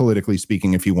issue, politically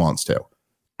speaking, if he wants to.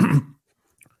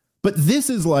 But this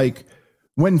is like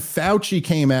when Fauci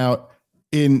came out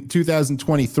in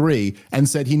 2023 and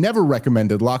said he never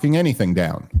recommended locking anything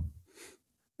down.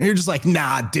 And you're just like,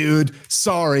 nah, dude,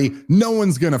 sorry. No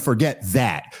one's going to forget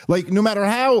that. Like, no matter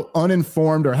how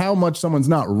uninformed or how much someone's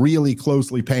not really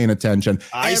closely paying attention.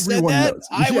 I said that. Knows.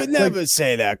 I would never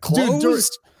say that. Closed. Dude,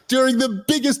 during the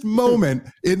biggest moment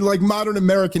in like modern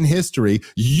American history,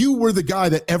 you were the guy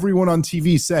that everyone on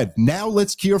TV said, now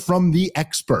let's hear from the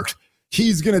expert.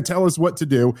 He's going to tell us what to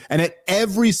do. And at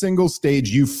every single stage,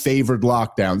 you favored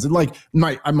lockdowns. And like,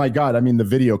 my God, I mean, the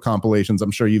video compilations,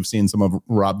 I'm sure you've seen some of,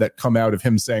 Rob, that come out of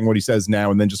him saying what he says now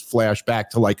and then just flash back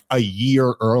to like a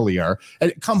year earlier.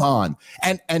 And come on.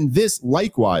 And this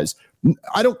likewise,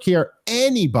 I don't care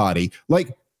anybody,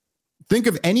 like, think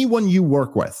of anyone you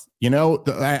work with, you know,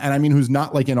 and I mean, who's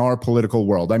not like in our political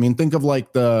world. I mean, think of like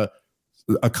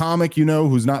a comic, you know,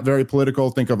 who's not very political.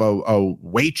 Think of a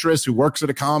waitress who works at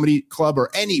a comedy club or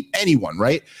anyone,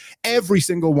 right? Every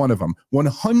single one of them,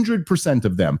 100%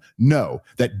 of them know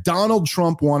that Donald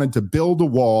Trump wanted to build a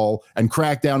wall and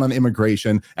crack down on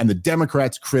immigration, and the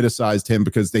Democrats criticized him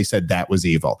because they said that was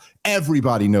evil.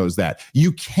 Everybody knows that.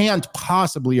 You can't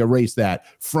possibly erase that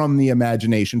from the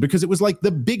imagination because it was like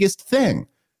the biggest thing.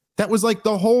 That was like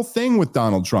the whole thing with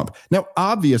Donald Trump. Now,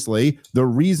 obviously, the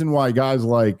reason why guys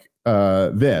like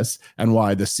this and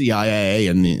why the CIA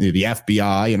and the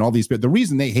FBI and all these, the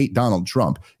reason they hate Donald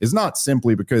Trump is not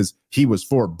simply because he was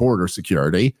for border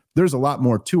security. There's a lot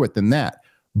more to it than that.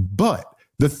 But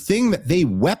the thing that they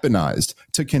weaponized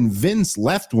to convince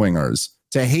left-wingers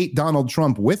to hate Donald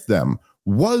Trump with them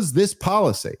was this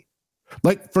policy.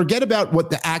 Like, forget about what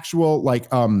the actual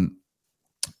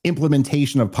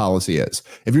implementation of policy is.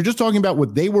 If you're just talking about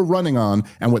what they were running on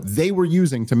and what they were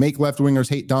using to make left-wingers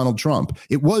hate Donald Trump,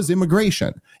 it was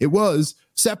immigration. It was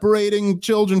separating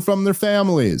children from their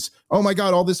families. Oh my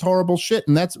God, all this horrible shit.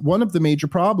 And that's one of the major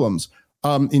problems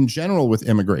in general with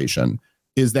immigration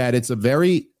is that it's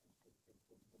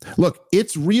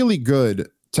it's really good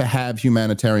to have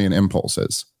humanitarian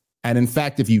impulses. And in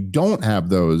fact, if you don't have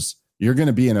those, you're going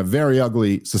to be in a very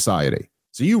ugly society.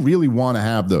 So you really want to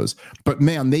have those. But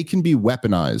man, they can be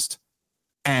weaponized.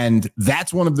 And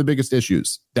that's one of the biggest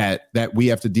issues that we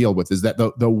have to deal with is that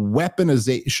the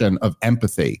weaponization of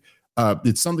empathy,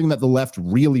 it's something that the left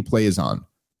really plays on.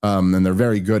 And they're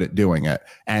very good at doing it.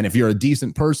 And if you're a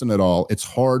decent person at all, it's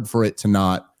hard for it to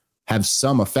not have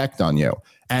some effect on you.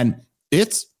 And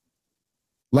it's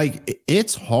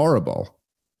horrible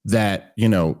that,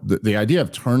 the idea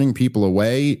of turning people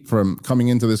away from coming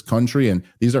into this country. And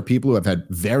these are people who have had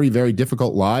very, very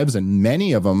difficult lives. And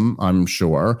many of them, I'm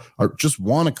sure, are just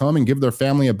want to come and give their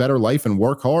family a better life and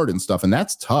work hard and stuff. And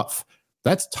that's tough.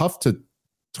 That's tough to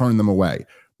turn them away.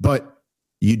 But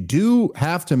you do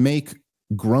have to make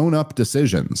grown-up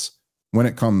decisions when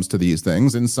it comes to these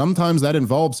things. And sometimes that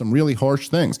involves some really harsh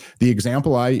things. The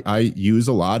example I use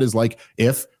a lot is like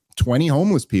if 20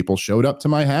 homeless people showed up to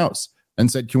my house and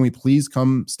said, can we please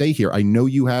come stay here? I know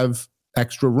you have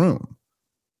extra room,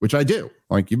 which I do.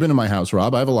 Like, you've been in my house,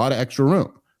 Rob. I have a lot of extra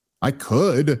room. I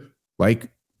could,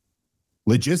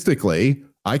 logistically,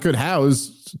 I could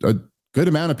house a good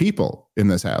amount of people in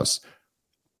this house,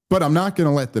 but I'm not going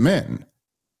to let them in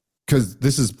because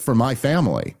this is for my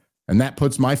family. And that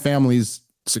puts my family's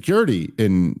security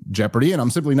in jeopardy. And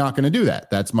I'm simply not going to do that.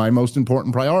 That's my most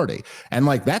important priority. And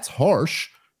that's harsh.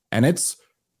 And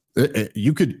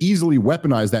you could easily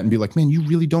weaponize that and be like, man, you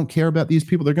really don't care about these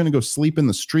people. They're going to go sleep in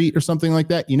the street or something like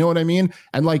that. You know what I mean?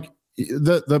 And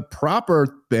the proper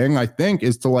thing, I think,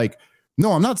 is to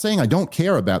no, I'm not saying I don't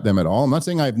care about them at all. I'm not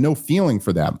saying I have no feeling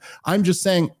for them. I'm just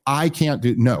saying I can't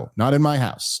no, not in my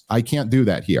house. I can't do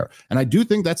that here. And I do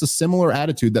think that's a similar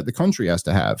attitude that the country has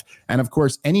to have. And of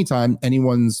course, anytime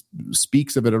anyone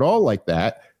speaks of it at all like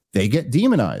that, they get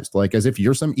demonized, as if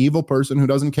you're some evil person who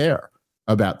doesn't care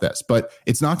about this. But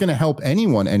it's not going to help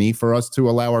anyone any for us to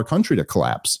allow our country to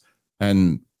collapse.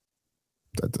 And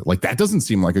that doesn't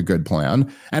seem like a good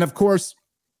plan. And of course,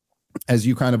 as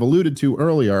you kind of alluded to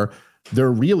earlier,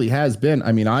 there really has been,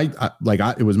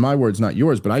 it was my words, not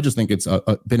yours, but I just think it's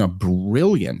been a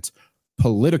brilliant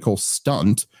political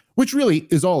stunt, which really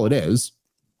is all it is.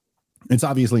 It's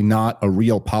obviously not a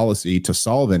real policy to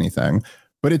solve anything,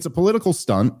 but it's a political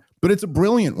stunt, but it's a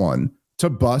brilliant one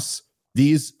to bus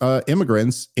these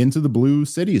immigrants into the blue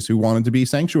cities who wanted to be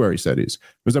sanctuary cities.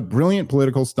 It was a brilliant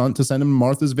political stunt to send them to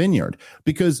Martha's Vineyard,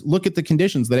 because look at the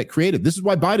conditions that it created. This is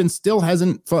why Biden still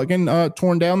hasn't fucking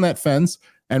torn down that fence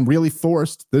and really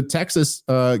forced the Texas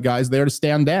guys there to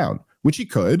stand down, which he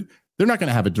could. They're not going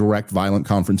to have a direct violent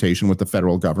confrontation with the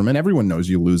federal government. Everyone knows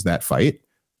you lose that fight.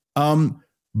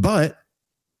 But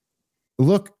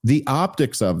look, the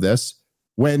optics of this,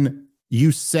 when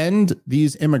you send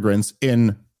these immigrants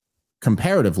in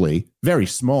comparatively very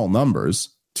small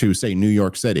numbers to, say, New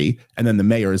York City, and then the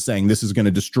mayor is saying this is going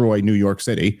to destroy New York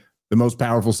City, the most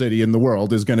powerful city in the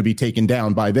world is going to be taken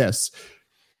down by this.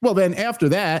 Well, then after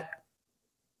that,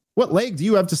 what leg do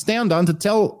you have to stand on to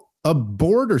tell a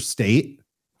border state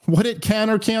what it can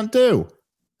or can't do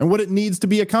and what it needs to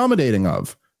be accommodating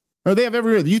of? Or they have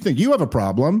every, you think you have a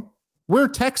problem? We're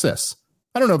Texas.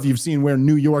 I don't know if you've seen where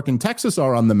New York and Texas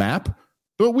are on the map,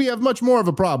 but we have much more of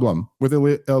a problem with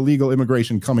illegal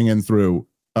immigration coming in through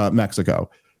Mexico.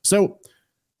 So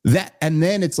that, and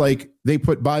then it's like they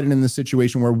put Biden in the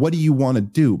situation where, what do you want to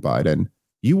do, Biden?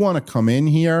 You want to come in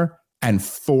here and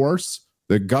force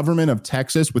the government of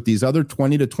Texas with these other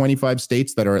 20 to 25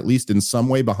 states that are at least in some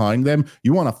way behind them.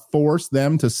 You want to force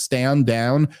them to stand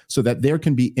down so that there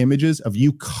can be images of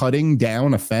you cutting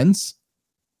down a fence.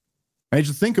 I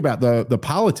just think about the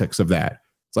politics of that.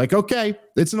 It's like, okay,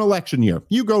 it's an election year.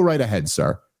 You go right ahead,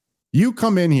 sir. You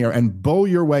come in here and bull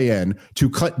your way in to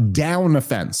cut down a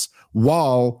fence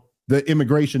while the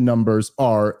immigration numbers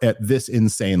are at this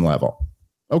insane level.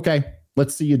 Okay,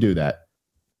 let's see you do that.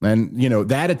 And,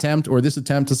 that attempt or this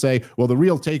attempt to say, well, the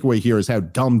real takeaway here is how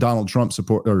dumb Donald Trump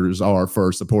supporters are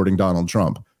for supporting Donald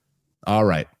Trump. All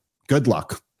right. Good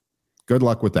luck. Good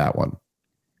luck with that one.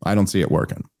 I don't see it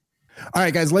working. All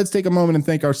right, guys, let's take a moment and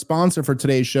thank our sponsor for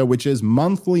today's show, which is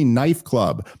Monthly Knife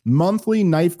Club. Monthly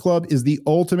Knife Club is the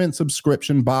ultimate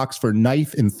subscription box for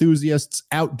knife enthusiasts,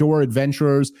 outdoor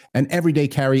adventurers, and everyday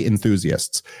carry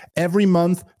enthusiasts. Every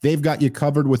month, they've got you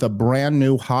covered with a brand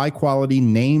new high-quality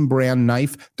name brand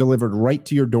knife delivered right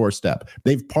to your doorstep.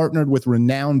 They've partnered with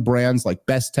renowned brands like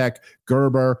Bestech,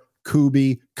 Gerber,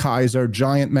 Kubi, Kaiser,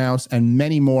 Giant Mouse, and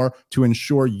many more to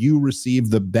ensure you receive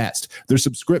the best. Their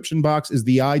subscription box is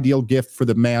the ideal gift for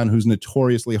the man who's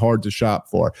notoriously hard to shop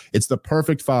for. It's the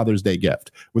perfect Father's Day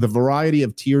gift. With a variety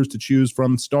of tiers to choose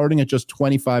from, starting at just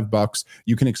 $25,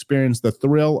 you can experience the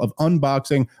thrill of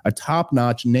unboxing a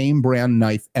top-notch name brand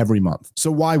knife every month. So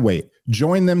why wait?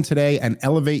 Join them today and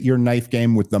elevate your knife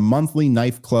game with the Monthly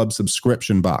Knife Club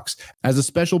subscription box. As a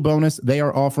special bonus, they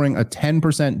are offering a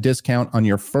 10% discount on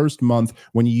your first month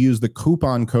when when you use the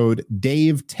coupon code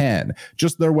DAVE10.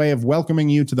 Just their way of welcoming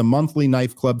you to the monthly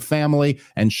Knife Club family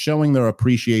and showing their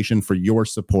appreciation for your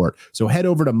support. So head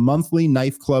over to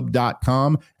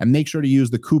monthlyknifeclub.com and make sure to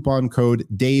use the coupon code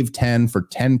DAVE10 for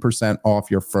 10% off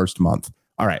your first month.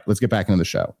 All right, let's get back into the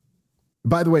show.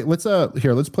 By the way, let's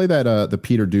play that the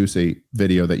Peter Doocy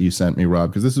video that you sent me,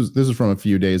 Rob, because this is from a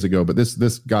few days ago, but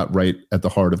this got right at the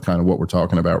heart of kind of what we're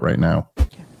talking about right now.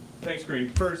 Thanks, Green.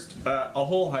 First, a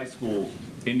whole high school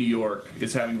in New York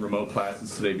is having remote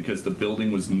classes today because the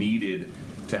building was needed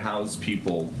to house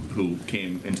people who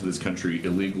came into this country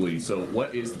illegally. So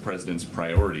what is the president's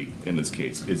priority in this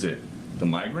case? Is it the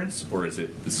migrants or is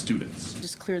it the students?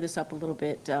 Just clear this up a little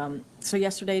bit. So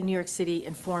yesterday, New York City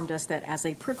informed us that as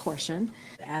a precaution,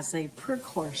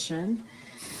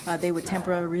 they would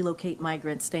temporarily relocate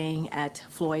migrants staying at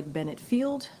Floyd Bennett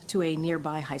Field to a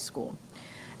nearby high school.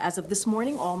 As of this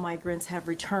morning, all migrants have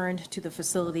returned to the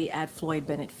facility at Floyd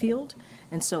Bennett Field.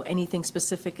 And so anything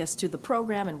specific as to the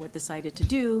program and what decided to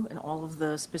do and all of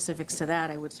the specifics to that,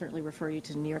 I would certainly refer you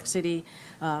to New York City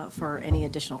for any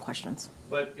additional questions.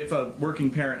 But if a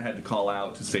working parent had to call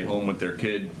out to stay home with their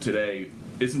kid today,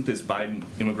 isn't this Biden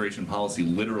immigration policy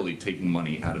literally taking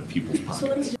money out of people's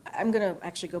pockets? I'm going to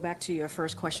actually go back to your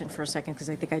first question for a second because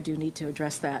I think I do need to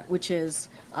address that, which is,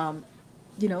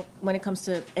 when it comes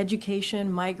to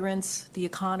education, migrants, the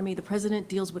economy, the president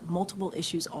deals with multiple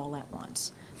issues all at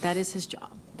once. That is his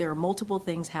job. There are multiple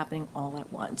things happening all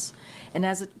at once. And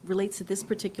as it relates to this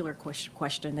particular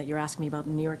question that you're asking me about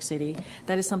in New York City,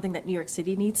 that is something that New York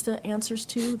City needs to answers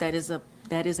to. That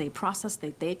is a process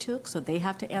that they took, so they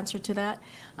have to answer to that.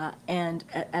 And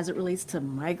as it relates to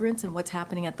migrants and what's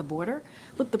happening at the border,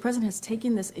 look, the president has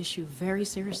taken this issue very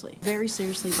seriously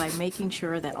by making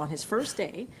sure that on his first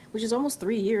day, which is almost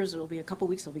 3 years, it'll be a couple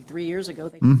weeks, it'll be 3 years ago,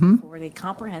 they came forward a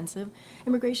comprehensive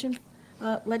immigration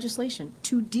legislation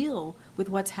to deal with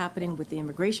what's happening with the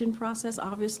immigration process,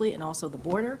 obviously, and also the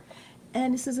border.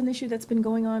 And this is an issue that's been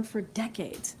going on for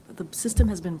decades. The system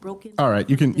has been broken. All right,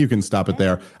 you can stop it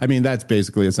there. I mean, that's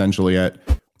basically essentially it.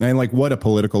 And like, what a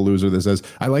political loser this is.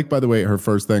 I like, by the way, her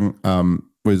first thing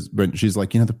was when she's like,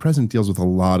 the president deals with a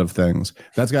lot of things.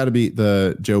 That's got to be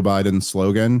the Joe Biden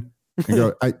slogan.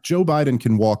 Joe Biden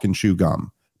can walk and chew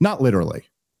gum, not literally.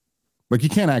 Like, he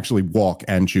can't actually walk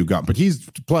and chew gum, but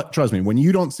trust me, when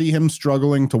you don't see him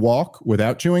struggling to walk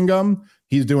without chewing gum,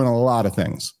 he's doing a lot of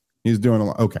things. He's doing a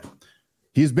lot. Okay.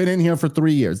 He's been in here for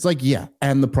 3 years. It's like, yeah.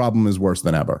 And the problem is worse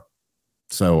than ever.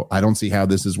 So I don't see how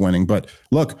this is winning, but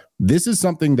look, this is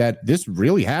something this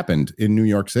really happened in New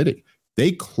York City.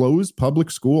 They closed public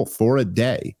school for a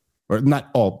day, or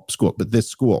not all school, but this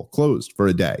school closed for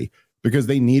a day because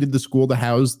they needed the school to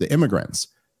house the immigrants.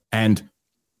 And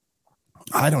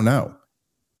I don't know.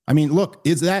 I mean, look,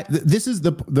 this is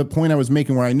the point I was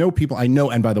making where I know,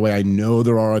 and by the way, I know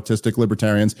there are autistic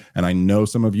libertarians, and I know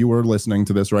some of you are listening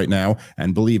to this right now,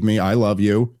 and believe me, I love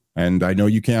you, and I know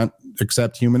you can't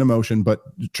accept human emotion, but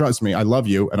trust me, I love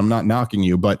you, and I'm not knocking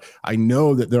you, but I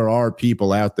know that there are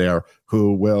people out there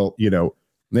who will,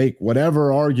 make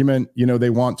whatever argument, they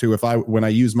want to. When I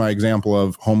use my example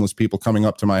of homeless people coming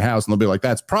up to my house and they'll be like,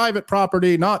 that's private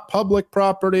property, not public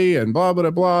property, and blah,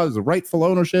 blah, blah, is a rightful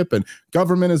ownership and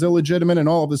government is illegitimate and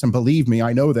all of this. And believe me,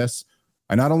 I know this.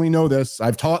 I not only know this,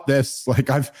 I've taught this.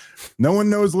 No one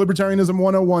knows libertarianism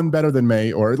 101 better than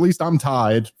me, or at least I'm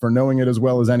tied for knowing it as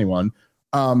well as anyone.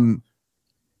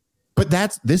 But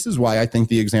this is why I think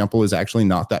the example is actually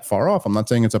not that far off. I'm not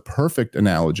saying it's a perfect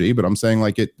analogy, but I'm saying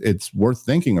it's worth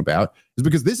thinking about, is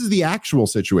because this is the actual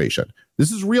situation.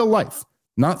 This is real life,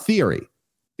 not theory.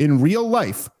 In real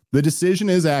life, the decision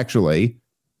is actually,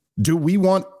 do we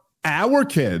want our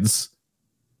kids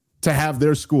to have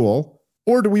their school,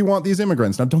 or do we want these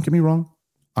immigrants? Now, don't get me wrong.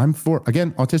 I'm for,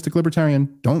 again, autistic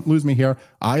libertarian. Don't lose me here.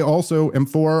 I also am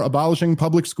for abolishing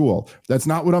public school. That's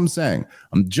not what I'm saying.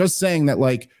 I'm just saying that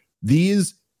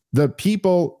the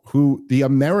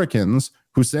Americans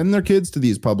who send their kids to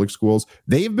these public schools,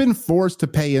 they've been forced to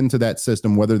pay into that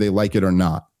system, whether they like it or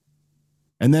not.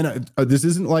 And then this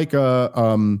isn't like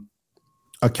a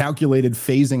calculated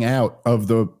phasing out of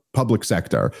the public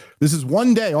sector. This is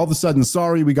one day, all of a sudden,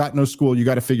 sorry, we got no school. You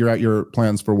got to figure out your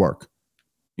plans for work.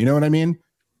 You know what I mean?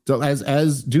 So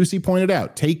as Doocy pointed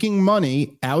out, taking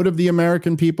money out of the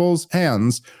American people's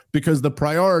hands because the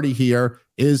priority here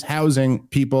is housing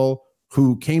people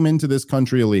who came into this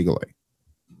country illegally.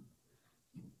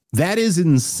 That is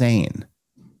insane.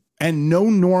 And no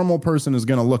normal person is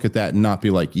going to look at that and not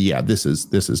be like, yeah, this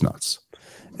is nuts.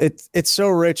 It's so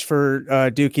rich for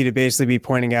Dookie to basically be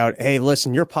pointing out, hey,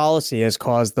 listen, your policy has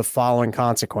caused the following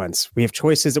consequence. We have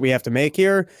choices that we have to make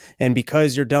here. And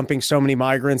because you're dumping so many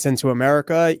migrants into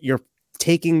America, you're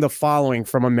taking the following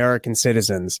from American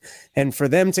citizens. And for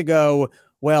them to go,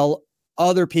 well,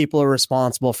 other people are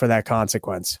responsible for that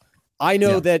consequence. I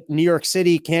know that New York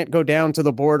City can't go down to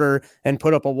the border and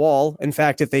put up a wall. In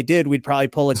fact, if they did, we'd probably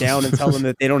pull it down and tell them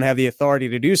that they don't have the authority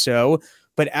to do so.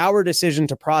 But our decision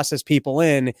to process people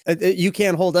in, you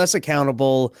can't hold us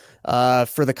accountable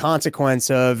for the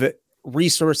consequence of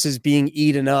resources being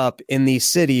eaten up in these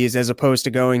cities as opposed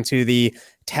to going to the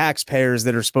taxpayers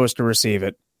that are supposed to receive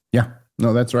it. Yeah,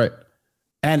 no, that's right.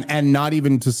 And not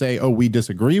even to say, oh, we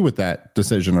disagree with that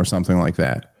decision or something like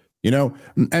that, you know,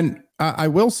 and I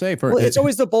will say it's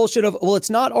always the bullshit of, well,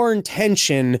 it's not our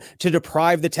intention to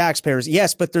deprive the taxpayers.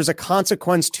 Yes, but there's a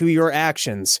consequence to your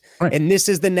actions. Right. And this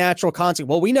is the natural consequence.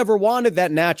 Well, we never wanted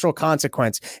that natural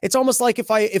consequence. It's almost like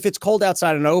if it's cold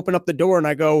outside and I open up the door and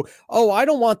I go, oh, I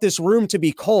don't want this room to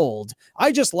be cold.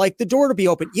 I just like the door to be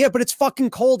open. Yeah, but it's fucking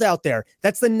cold out there.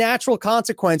 That's the natural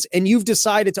consequence. And you've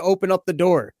decided to open up the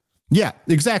door. Yeah,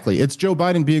 exactly. It's Joe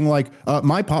Biden being like,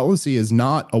 my policy is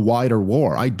not a wider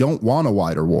war. I don't want a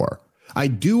wider war. I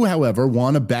do, however,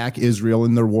 want to back Israel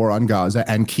in their war on Gaza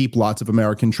and keep lots of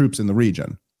American troops in the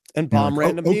region. And bomb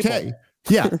random people. Okay.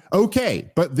 Yeah. Okay.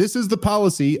 But this is the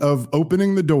policy of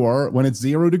opening the door when it's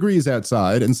 0 degrees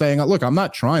outside and saying, look, I'm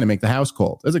not trying to make the house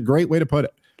cold. That's a great way to put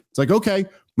it. It's like, okay,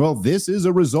 well, this is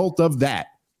a result of that.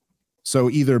 So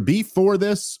either be for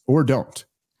this or don't.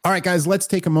 All right, guys, let's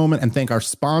take a moment and thank our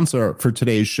sponsor for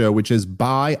today's show, which is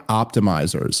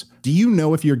Bioptimizers. Do you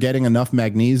know if you're getting enough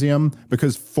magnesium?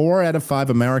 Because 4 out of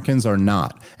 5 Americans are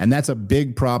not. And that's a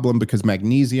big problem because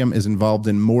magnesium is involved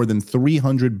in more than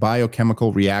 300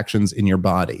 biochemical reactions in your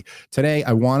body. Today,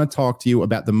 I want to talk to you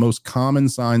about the most common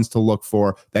signs to look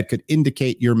for that could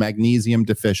indicate you're magnesium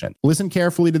deficient. Listen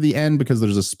carefully to the end because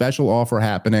there's a special offer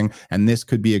happening, and this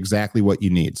could be exactly what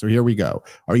you need. So here we go.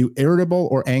 Are you irritable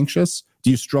or anxious? Do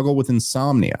you struggle with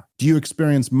insomnia? Do you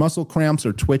experience muscle cramps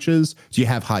or twitches? Do you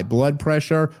have high blood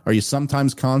pressure? Are you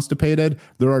sometimes constipated?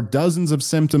 There are dozens of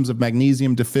symptoms of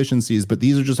magnesium deficiencies, but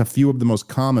these are just a few of the most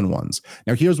common ones.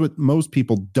 Now, here's what most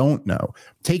people don't know.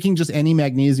 Taking just any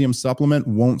magnesium supplement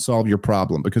won't solve your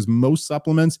problem because most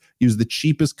supplements use the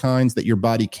cheapest kinds that your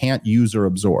body can't use or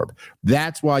absorb.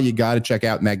 That's why you got to check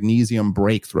out Magnesium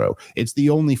Breakthrough. It's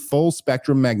the only full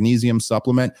spectrum magnesium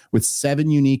supplement with 7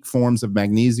 unique forms of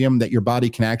magnesium that your body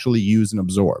can actually use and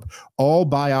absorb. All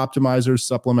Bioptimizers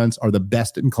supplements are the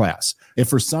best in class. If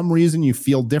for some reason you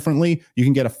feel differently, you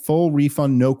can get a full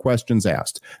refund, no questions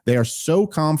asked. They are so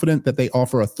confident that they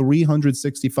offer a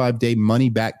 365-day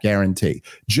money-back guarantee.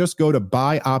 Just go to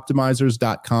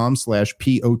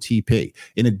bioptimizers.com/POTP.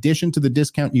 In addition to the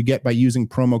discount you get by using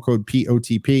promo code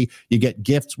POTP, you get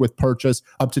gifts with purchase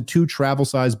up to 2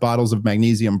 travel-sized bottles of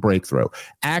Magnesium Breakthrough.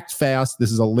 Act fast.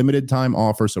 This is a limited time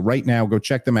offer. So right now, go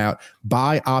check them out.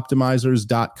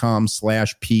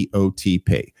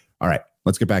 Bioptimizers.com/POTP. All right,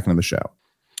 let's get back into the show.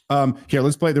 Here,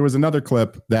 let's play. There was another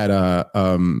clip that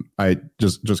I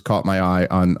just caught my eye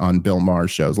on Bill Maher's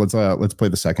shows. Let's play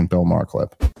the second Bill Maher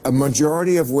clip. A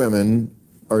majority of women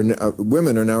are now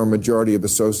a majority of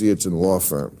associates in law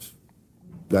firms.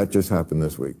 That just happened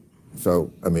this week.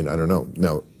 So, I mean, I don't know.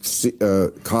 Now,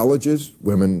 colleges,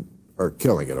 women are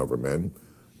killing it over men.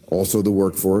 Also the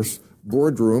workforce.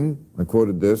 Boardroom, I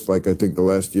quoted this, like I think the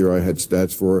last year I had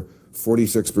stats for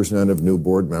 46% of new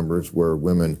board members were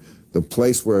women. The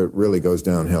place where it really goes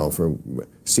downhill for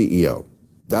CEO,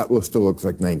 that still looks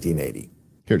like 1980.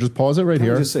 Here, just pause it right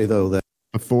here. Just say though that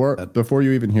before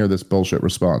you even hear this bullshit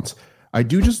response, I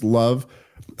do just love,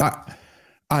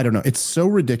 I don't know. It's so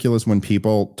ridiculous when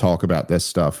people talk about this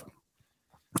stuff.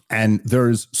 And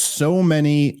there's so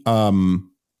many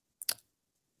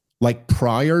like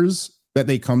priors that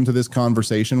they come to this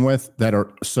conversation with that are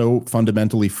so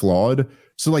fundamentally flawed.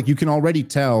 So like you can already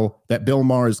tell that Bill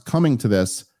Maher is coming to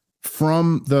this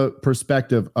from the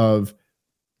perspective of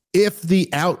if the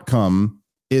outcome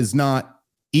is not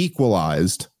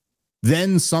equalized,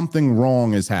 then something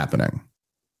wrong is happening,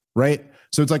 right?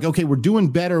 So it's like, okay, we're doing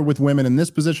better with women in this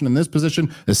position,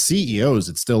 the CEOs,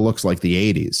 it still looks like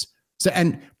the 80s. So,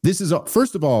 and this is,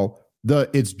 first of all,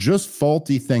 it's just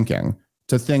faulty thinking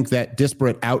to think that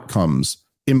disparate outcomes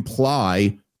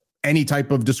imply any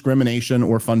type of discrimination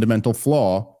or fundamental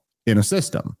flaw in a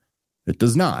system. It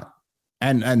does not.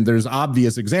 And there's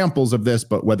obvious examples of this,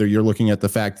 but whether you're looking at the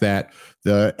fact that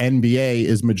the NBA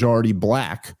is majority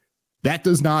black, that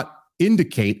does not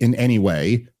indicate in any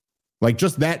way, like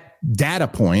just that data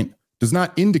point does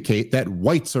not indicate that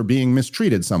whites are being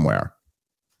mistreated somewhere.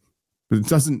 It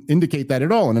doesn't indicate that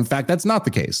at all. And in fact, that's not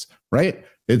the case, right?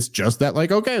 It's just that,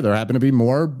 like, okay, there happen to be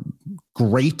more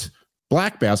great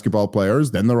black basketball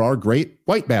players than there are great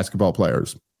white basketball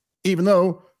players, even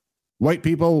though white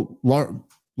people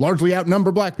largely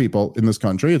outnumber black people in this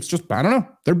country. It's just, I don't know,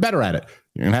 they're better at it.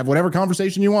 You can have whatever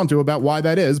conversation you want to about why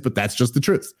that is, but that's just the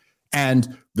truth.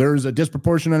 And there's a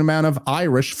disproportionate amount of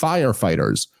Irish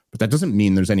firefighters, but that doesn't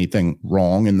mean there's anything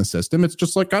wrong in the system. It's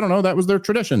just like, I don't know, that was their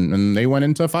tradition and they went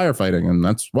into firefighting and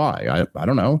that's why. I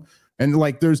don't know. And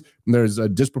like there's a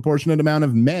disproportionate amount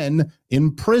of men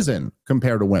in prison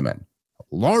compared to women,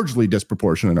 largely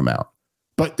disproportionate amount.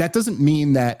 But that doesn't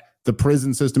mean that the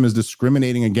prison system is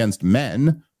discriminating against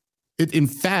men. In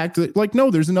fact, like, no,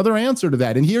 there's another answer to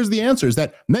that. And here's the answer, is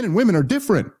that men and women are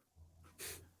different.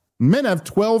 Men have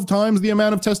 12 times the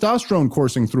amount of testosterone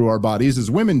coursing through our bodies as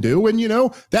women do. And, you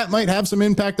know, that might have some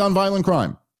impact on violent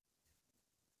crime.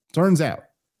 Turns out.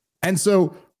 And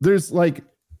so there's like,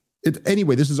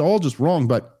 anyway, this is all just wrong.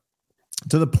 But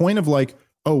to the point of like,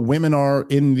 oh, women are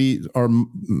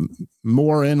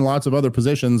more in lots of other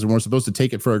positions and we're supposed to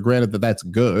take it for granted that that's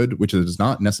good, which is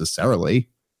not necessarily.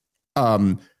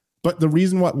 But the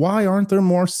reason why aren't there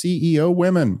more CEO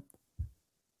women?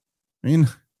 I mean,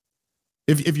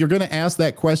 if you're going to ask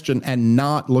that question and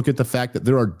not look at the fact that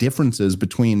there are differences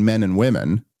between men and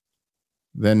women,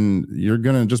 then you're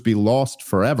going to just be lost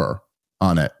forever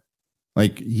on it.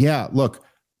 Like, yeah, look,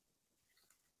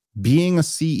 being a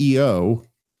CEO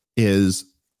is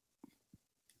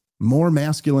more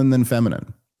masculine than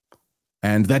feminine.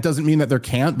 And that doesn't mean that there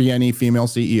can't be any female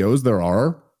CEOs. There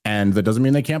are. And that doesn't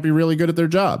mean they can't be really good at their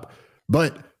job.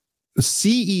 But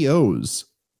CEOs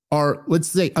are, let's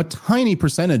say, a tiny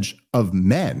percentage of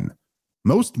men.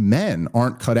 Most men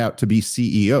aren't cut out to be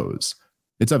CEOs.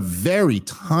 It's a very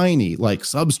tiny, like,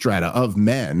 substrata of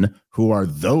men who are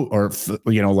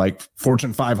like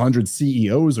Fortune 500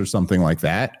 CEOs or something like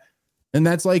that. And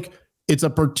that's like, it's a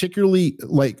particularly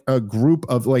like a group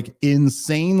of like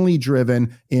insanely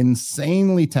driven,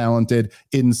 insanely talented,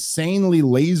 insanely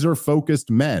laser focused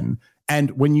men.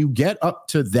 And when you get up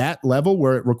to that level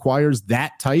where it requires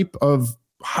that type of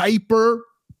hyper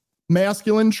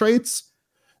masculine traits,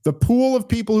 the pool of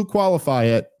people who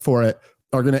qualify for it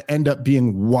are going to end up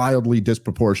being wildly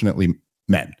disproportionately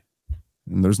men.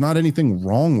 And there's not anything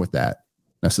wrong with that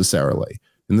necessarily,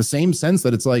 in the same sense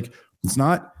that it's like, it's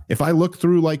not, if I look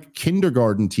through like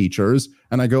kindergarten teachers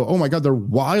and I go, oh my God, they're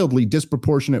wildly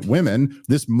disproportionate women,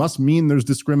 this must mean there's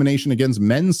discrimination against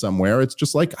men somewhere. It's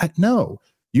just like, no,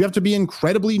 you have to be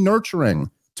incredibly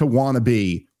nurturing to want to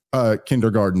be a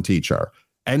kindergarten teacher.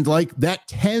 And like, that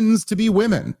tends to be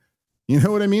women. You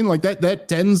know what I mean? Like that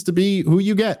tends to be who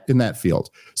you get in that field.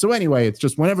 So anyway, it's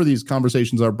just whenever these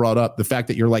conversations are brought up, the fact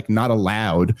that you're like not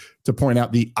allowed to point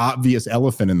out the obvious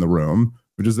elephant in the room,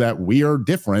 which is that we are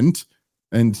different.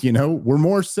 And, you know, we're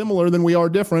more similar than we are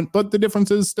different, but the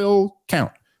differences still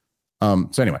count. So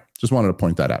anyway, just wanted to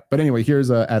point that out. But anyway, here's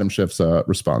Adam Schiff's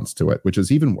response to it, which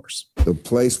is even worse. The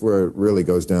place where it really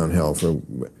goes downhill for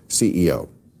CEO,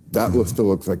 that still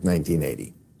looks like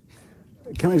 1980.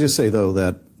 Can I just say, though,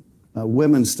 that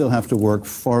women still have to work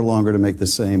far longer to make the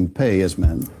same pay as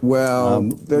men. Well,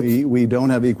 we don't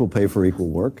have equal pay for equal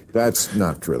work. That's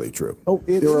not really true. Oh,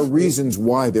 there are reasons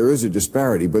why there is a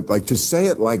disparity, but like to say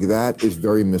it like that is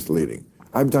very misleading.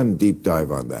 I've done a deep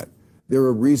dive on that. There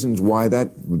are reasons why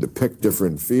that, to pick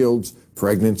different fields,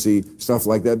 pregnancy, stuff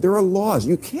like that. There are laws.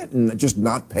 You can't just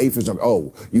not pay for something.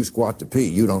 Oh, you squat to pee,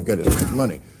 you don't get as much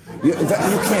money. You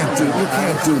can't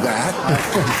do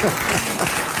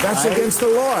that. That's against the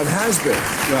law. It has been.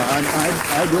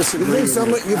 I disagree.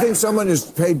 You think someone is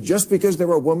paid just because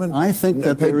they're a woman? I think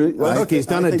that look, he's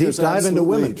done a deep dive into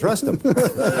women. Trust him. I've got.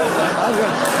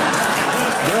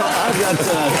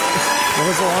 What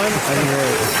was the line? I didn't hear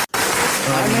it.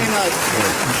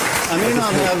 I may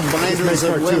not have binders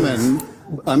of women.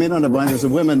 I may not have binders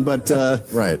of women, but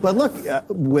right. But look,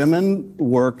 women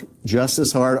work just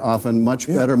as hard, often much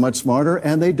better, much smarter,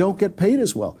 and they don't get paid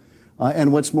as well.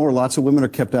 And what's more, lots of women are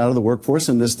kept out of the workforce,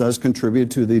 and this does contribute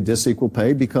to the disequal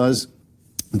pay because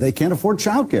they can't afford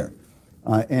childcare,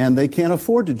 and they can't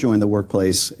afford to join the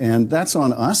workplace. And that's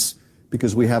on us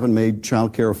because we haven't made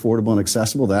childcare affordable and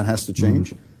accessible. That has to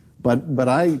change. Mm-hmm. But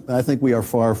I think we are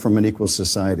far from an equal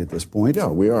society at this point. Yeah,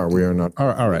 we are. We are not.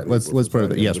 All right. Let's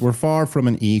put it. Yes, we're far from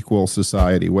an equal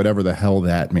society, whatever the hell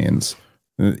that means.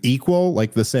 Equal,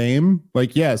 like the same?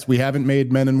 Like, yes, we haven't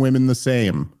made men and women the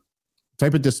same.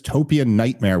 Type of dystopian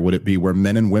nightmare would it be where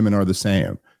men and women are the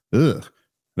same? Ugh.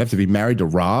 I'd have to be married to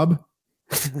Rob.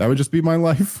 That would just be my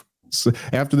life. So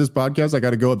after this podcast, I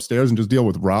got to go upstairs and just deal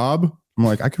with Rob. I'm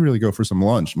like, I could really go for some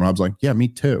lunch. And Rob's like, yeah, me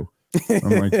too.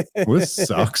 I'm like, well, this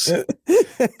sucks.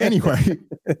 Anyway,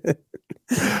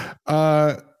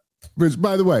 which,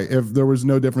 by the way, if there was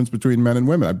no difference between men and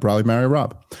women, I'd probably marry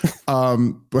Rob.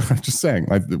 But I'm just saying,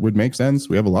 like, it would make sense.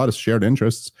 We have a lot of shared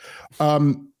interests.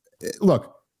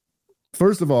 Look,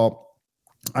 first of all,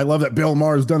 I love that Bill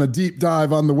Maher's done a deep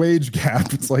dive on the wage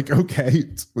gap. It's like, okay,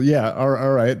 yeah, all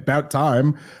right, about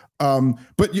time.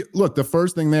 But look, the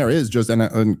first thing there is just,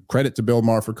 and credit to Bill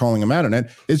Maher for calling him out on it,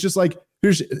 it's just like,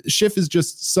 Schiff is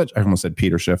just such, I almost said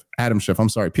Peter Schiff, Adam Schiff. I'm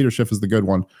sorry. Peter Schiff is the good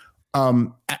one.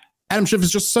 Adam Schiff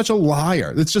is just such a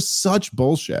liar. It's just such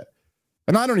bullshit.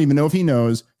 And I don't even know if he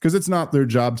knows, because it's not their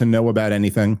job to know about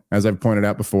anything. As I've pointed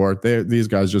out before, these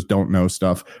guys just don't know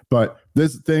stuff. But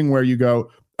this thing where you go,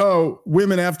 oh,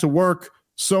 women have to work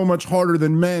so much harder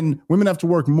than men. Women have to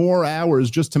work more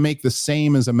hours just to make the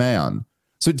same as a man.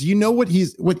 So do you know what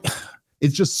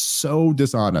it's just so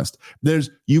dishonest.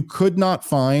 You could not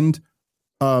find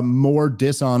a more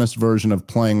dishonest version of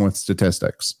playing with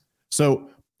statistics. So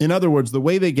in other words, the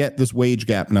way they get this wage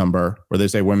gap number, where they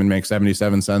say women make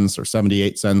 77 cents or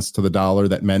 78 cents to the dollar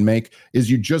that men make, is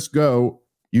you just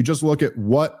look at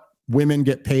what women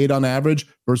get paid on average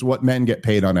versus what men get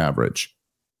paid on average.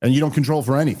 And you don't control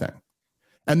for anything.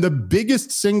 And the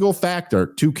biggest single factor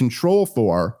to control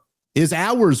for is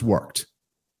hours worked,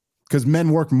 because men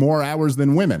work more hours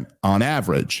than women on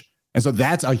average. And so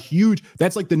that's like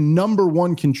the number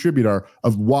one contributor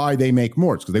of why they make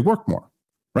more. It's because they work more,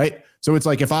 right? So it's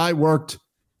like, if I worked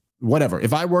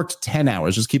 10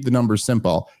 hours, just keep the numbers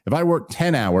simple. If I worked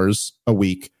 10 hours a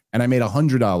week and I made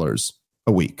 $100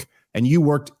 a week, and you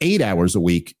worked 8 hours a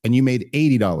week and you made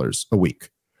 $80 a week,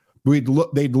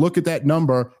 they'd look at that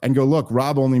number and go, look,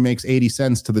 Rob only makes 80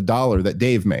 cents to the dollar that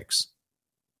Dave makes.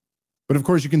 But of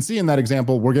course, you can see in that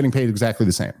example, we're getting paid exactly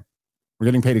the same. We're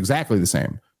getting paid exactly the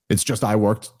same. It's just I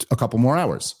worked a couple more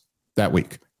hours that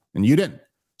week and you didn't.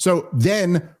 So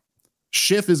then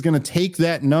Schiff is going to take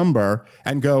that number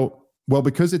and go, well,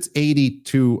 because it's 80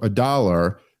 to a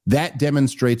dollar, that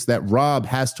demonstrates that Rob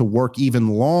has to work even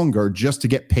longer just to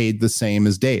get paid the same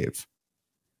as Dave.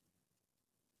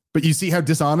 But you see how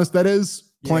dishonest that is?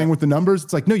 Playing with the numbers.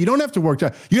 It's like, no, you don't have to work.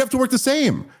 You have to work the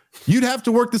same. You'd have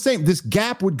to work the same. This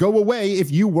gap would go away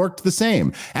if you worked the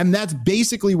same. And that's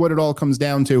basically what it all comes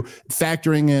down to,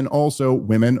 factoring in also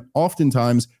women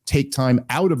oftentimes take time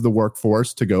out of the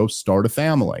workforce to go start a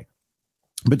family.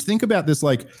 But think about this,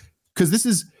 like, because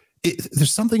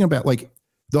there's something about, like,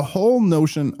 the whole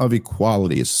notion of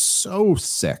equality is so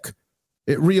sick.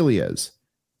 It really is.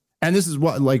 And this is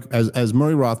what, like, as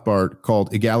Murray Rothbard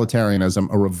called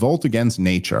egalitarianism, a revolt against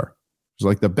nature. It's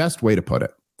like the best way to put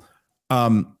it.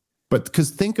 But because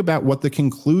think about what the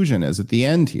conclusion is at the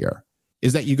end here,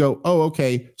 is that you go, oh,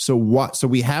 okay, so what? So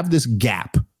we have this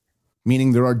gap,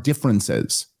 meaning there are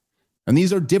differences. And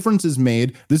these are differences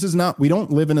made. We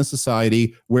don't live in a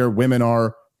society where women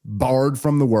are barred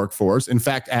from the workforce. In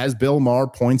fact, as Bill Maher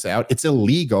points out, it's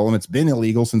illegal, and it's been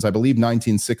illegal since, I believe,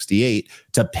 1968,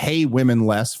 to pay women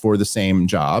less for the same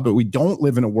job. But we don't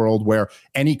live in a world where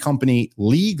any company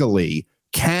legally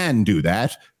can do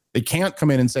that. They can't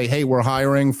come in and say, hey, we're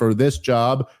hiring for this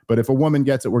job, but if a woman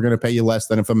gets it, we're going to pay you less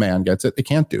than if a man gets it. They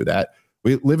can't do that.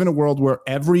 We live in a world where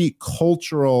every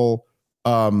cultural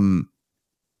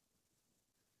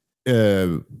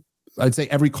I'd say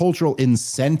every cultural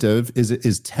incentive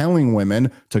is telling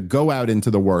women to go out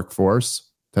into the workforce,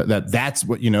 that's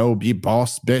what, be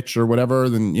boss bitch or whatever.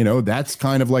 Then, that's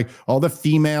kind of like all the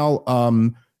female,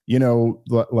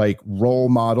 like role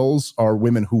models are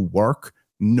women who work.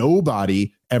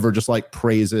 Nobody ever just like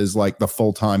praises like the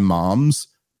full-time moms,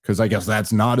 because I guess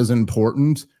that's not as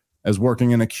important as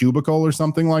working in a cubicle or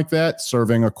something like that,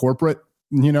 serving a corporate,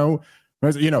 you don't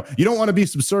want to be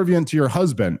subservient to your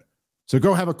husband. So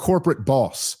go have a corporate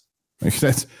boss. Like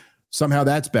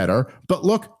that's better. But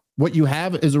look, what you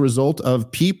have is a result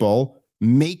of people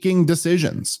making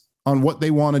decisions on what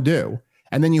they want to do.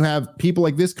 And then you have people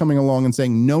like this coming along and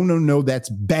saying, no, that's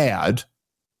bad.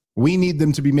 We need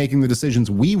them to be making the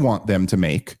decisions we want them to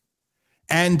make.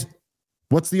 And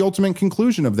what's the ultimate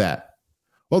conclusion of that?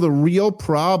 Well, the real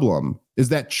problem is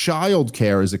that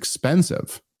childcare is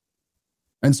expensive.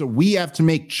 And so we have to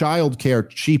make childcare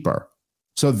cheaper.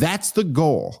 So that's the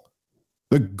goal.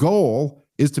 The goal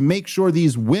is to make sure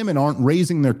these women aren't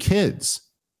raising their kids.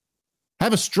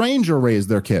 Have a stranger raise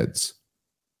their kids.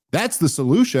 That's the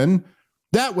solution.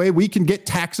 That way we can get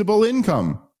taxable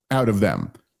income out of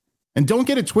them. And don't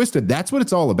get it twisted. That's what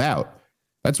it's all about.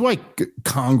 That's why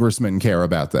congressmen care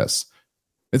about this.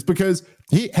 It's because,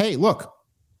 hey, look,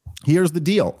 here's the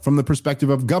deal from the perspective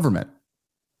of government.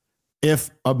 If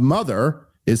a mother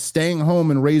is staying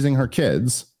home and raising her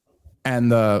kids,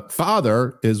 and the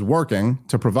father is working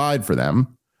to provide for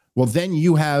them, well, then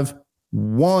you have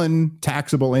one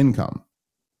taxable income,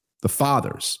 the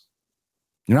father's.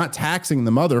 You're not taxing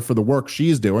the mother for the work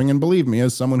she's doing. And believe me,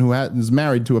 as someone who is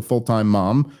married to a full-time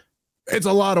mom, it's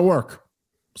a lot of work,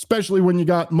 especially when you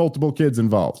got multiple kids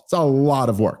involved. It's a lot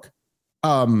of work.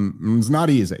 It's not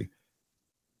easy,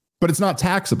 but it's not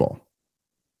taxable.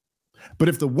 But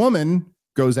if the woman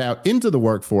goes out into the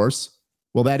workforce,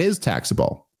 well, that is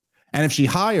taxable. And if she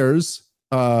hires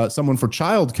someone for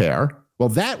childcare, well,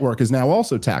 that work is now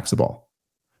also taxable.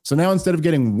 So now instead of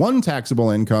getting one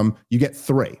taxable income, you get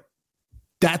three.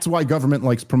 That's why government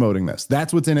likes promoting this.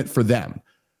 That's what's in it for them.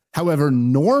 However,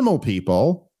 normal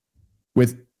people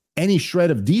with any shred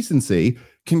of decency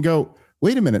can go,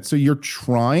 wait a minute, so you're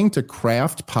trying to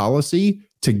craft policy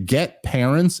to get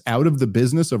parents out of the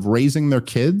business of raising their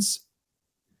kids?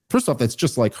 First off, that's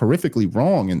just like horrifically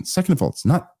wrong. And second of all,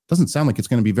 doesn't sound like it's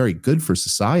going to be very good for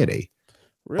society.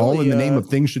 Really, all in the name of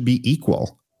things should be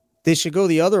equal. They should go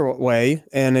the other way,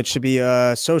 and it should be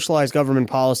a socialized government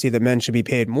policy that men should be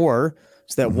paid more.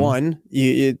 So that one,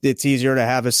 it's easier to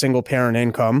have a single parent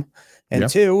income. And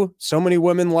two, so many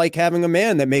women like having a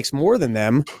man that makes more than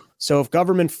them. So if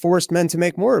government forced men to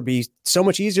make more, it'd be so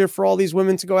much easier for all these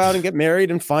women to go out and get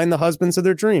married and find the husbands of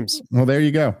their dreams. Well, there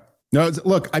you go. No,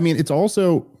 look, I mean, it's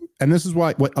also, and this is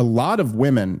why what a lot of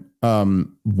women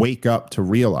wake up to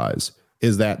realize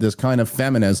is that this kind of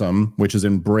feminism, which is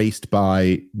embraced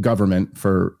by government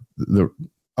for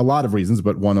a lot of reasons,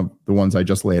 but one of the ones I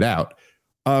just laid out,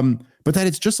 but that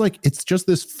it's just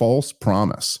this false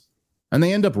promise. And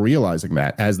they end up realizing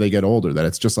that as they get older, that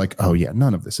it's just like, oh yeah,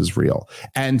 none of this is real.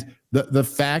 And the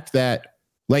fact that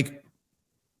like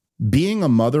being a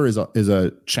mother is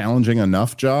a challenging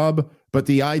enough job, but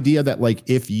the idea that like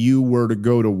if you were to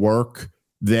go to work,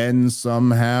 then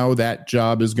somehow that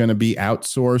job is going to be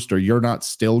outsourced or you're not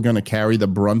still going to carry the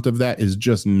brunt of that is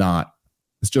just not,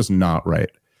 it's just not right.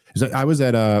 I was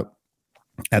at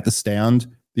the stand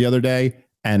the other day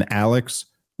and Alex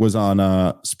was on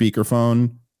a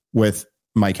speakerphone with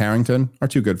Mike Harrington, our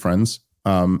two good friends.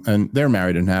 And they're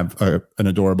married and have an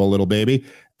adorable little baby.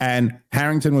 And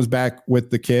Harrington was back with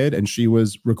the kid and she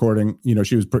was recording,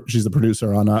 she's the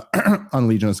producer on on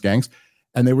Legion of Skanks.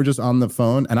 And they were just on the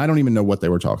phone. And I don't even know what they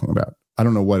were talking about. I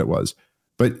don't know what it was.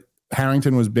 But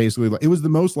Harrington was basically, it was the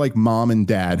most like mom and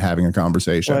dad having a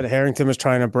conversation. But Harrington was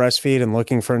trying to breastfeed and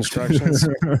looking for instructions.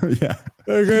 Yeah.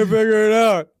 I can't figure it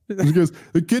out. Because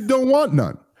the kid don't want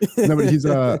none. No, but he's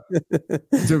so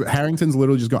Harrington's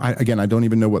literally just going, I don't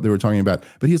even know what they were talking about,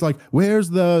 but he's like, where's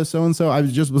the so-and-so?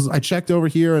 I checked over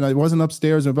here and I wasn't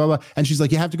upstairs and blah, blah. And she's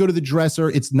like, you have to go to the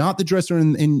dresser. It's not the dresser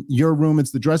in your room.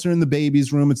 It's the dresser in the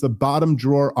baby's room. It's the bottom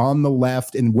drawer on the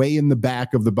left and way in the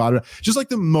back of the bottom. Just like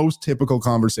the most typical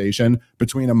conversation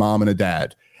between a mom and a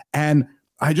dad. And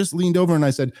I just leaned over and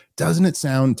I said, doesn't it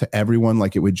sound to everyone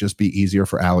like it would just be easier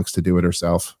for Alex to do it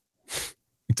herself?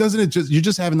 Doesn't it just, you're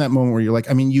just having that moment where you're like,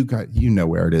 I mean, you know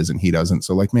where it is and he doesn't.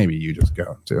 So like, maybe you just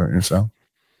go to it yourself.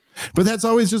 But that's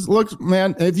always just, look,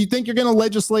 man, if you think you're going to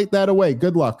legislate that away,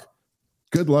 good luck.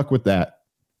 Good luck with that.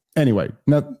 Anyway,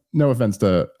 no offense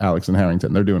to Alex and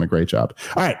Harrington. They're doing a great job.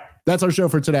 All right. That's our show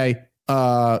for today.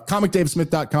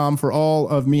 ComicDaveSmith.com for all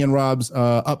of me and Rob's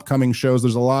upcoming shows.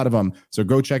 There's a lot of them. So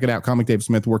go check it out. Comic Dave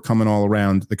Smith. We're coming all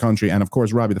around the country. And of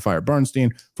course, Robbie the Fire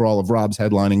Bernstein for all of Rob's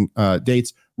headlining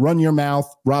dates. Run Your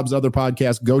Mouth, Rob's other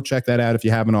podcast. Go check that out if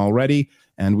you haven't already.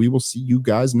 And we will see you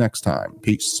guys next time.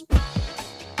 Peace.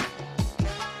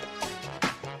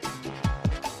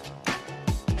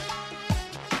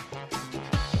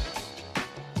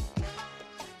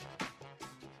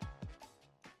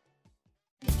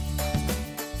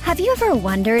 Have you ever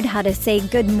wondered how to say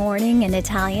good morning in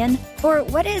Italian? Or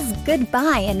what is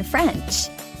goodbye in French?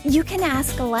 You can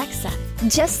ask Alexa.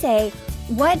 Just say,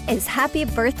 what is happy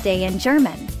birthday in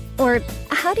German? Or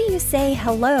how do you say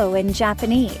hello in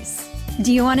Japanese?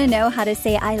 Do you want to know how to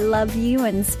say I love you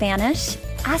in Spanish?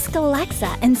 Ask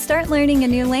Alexa and start learning a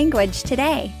new language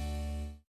today.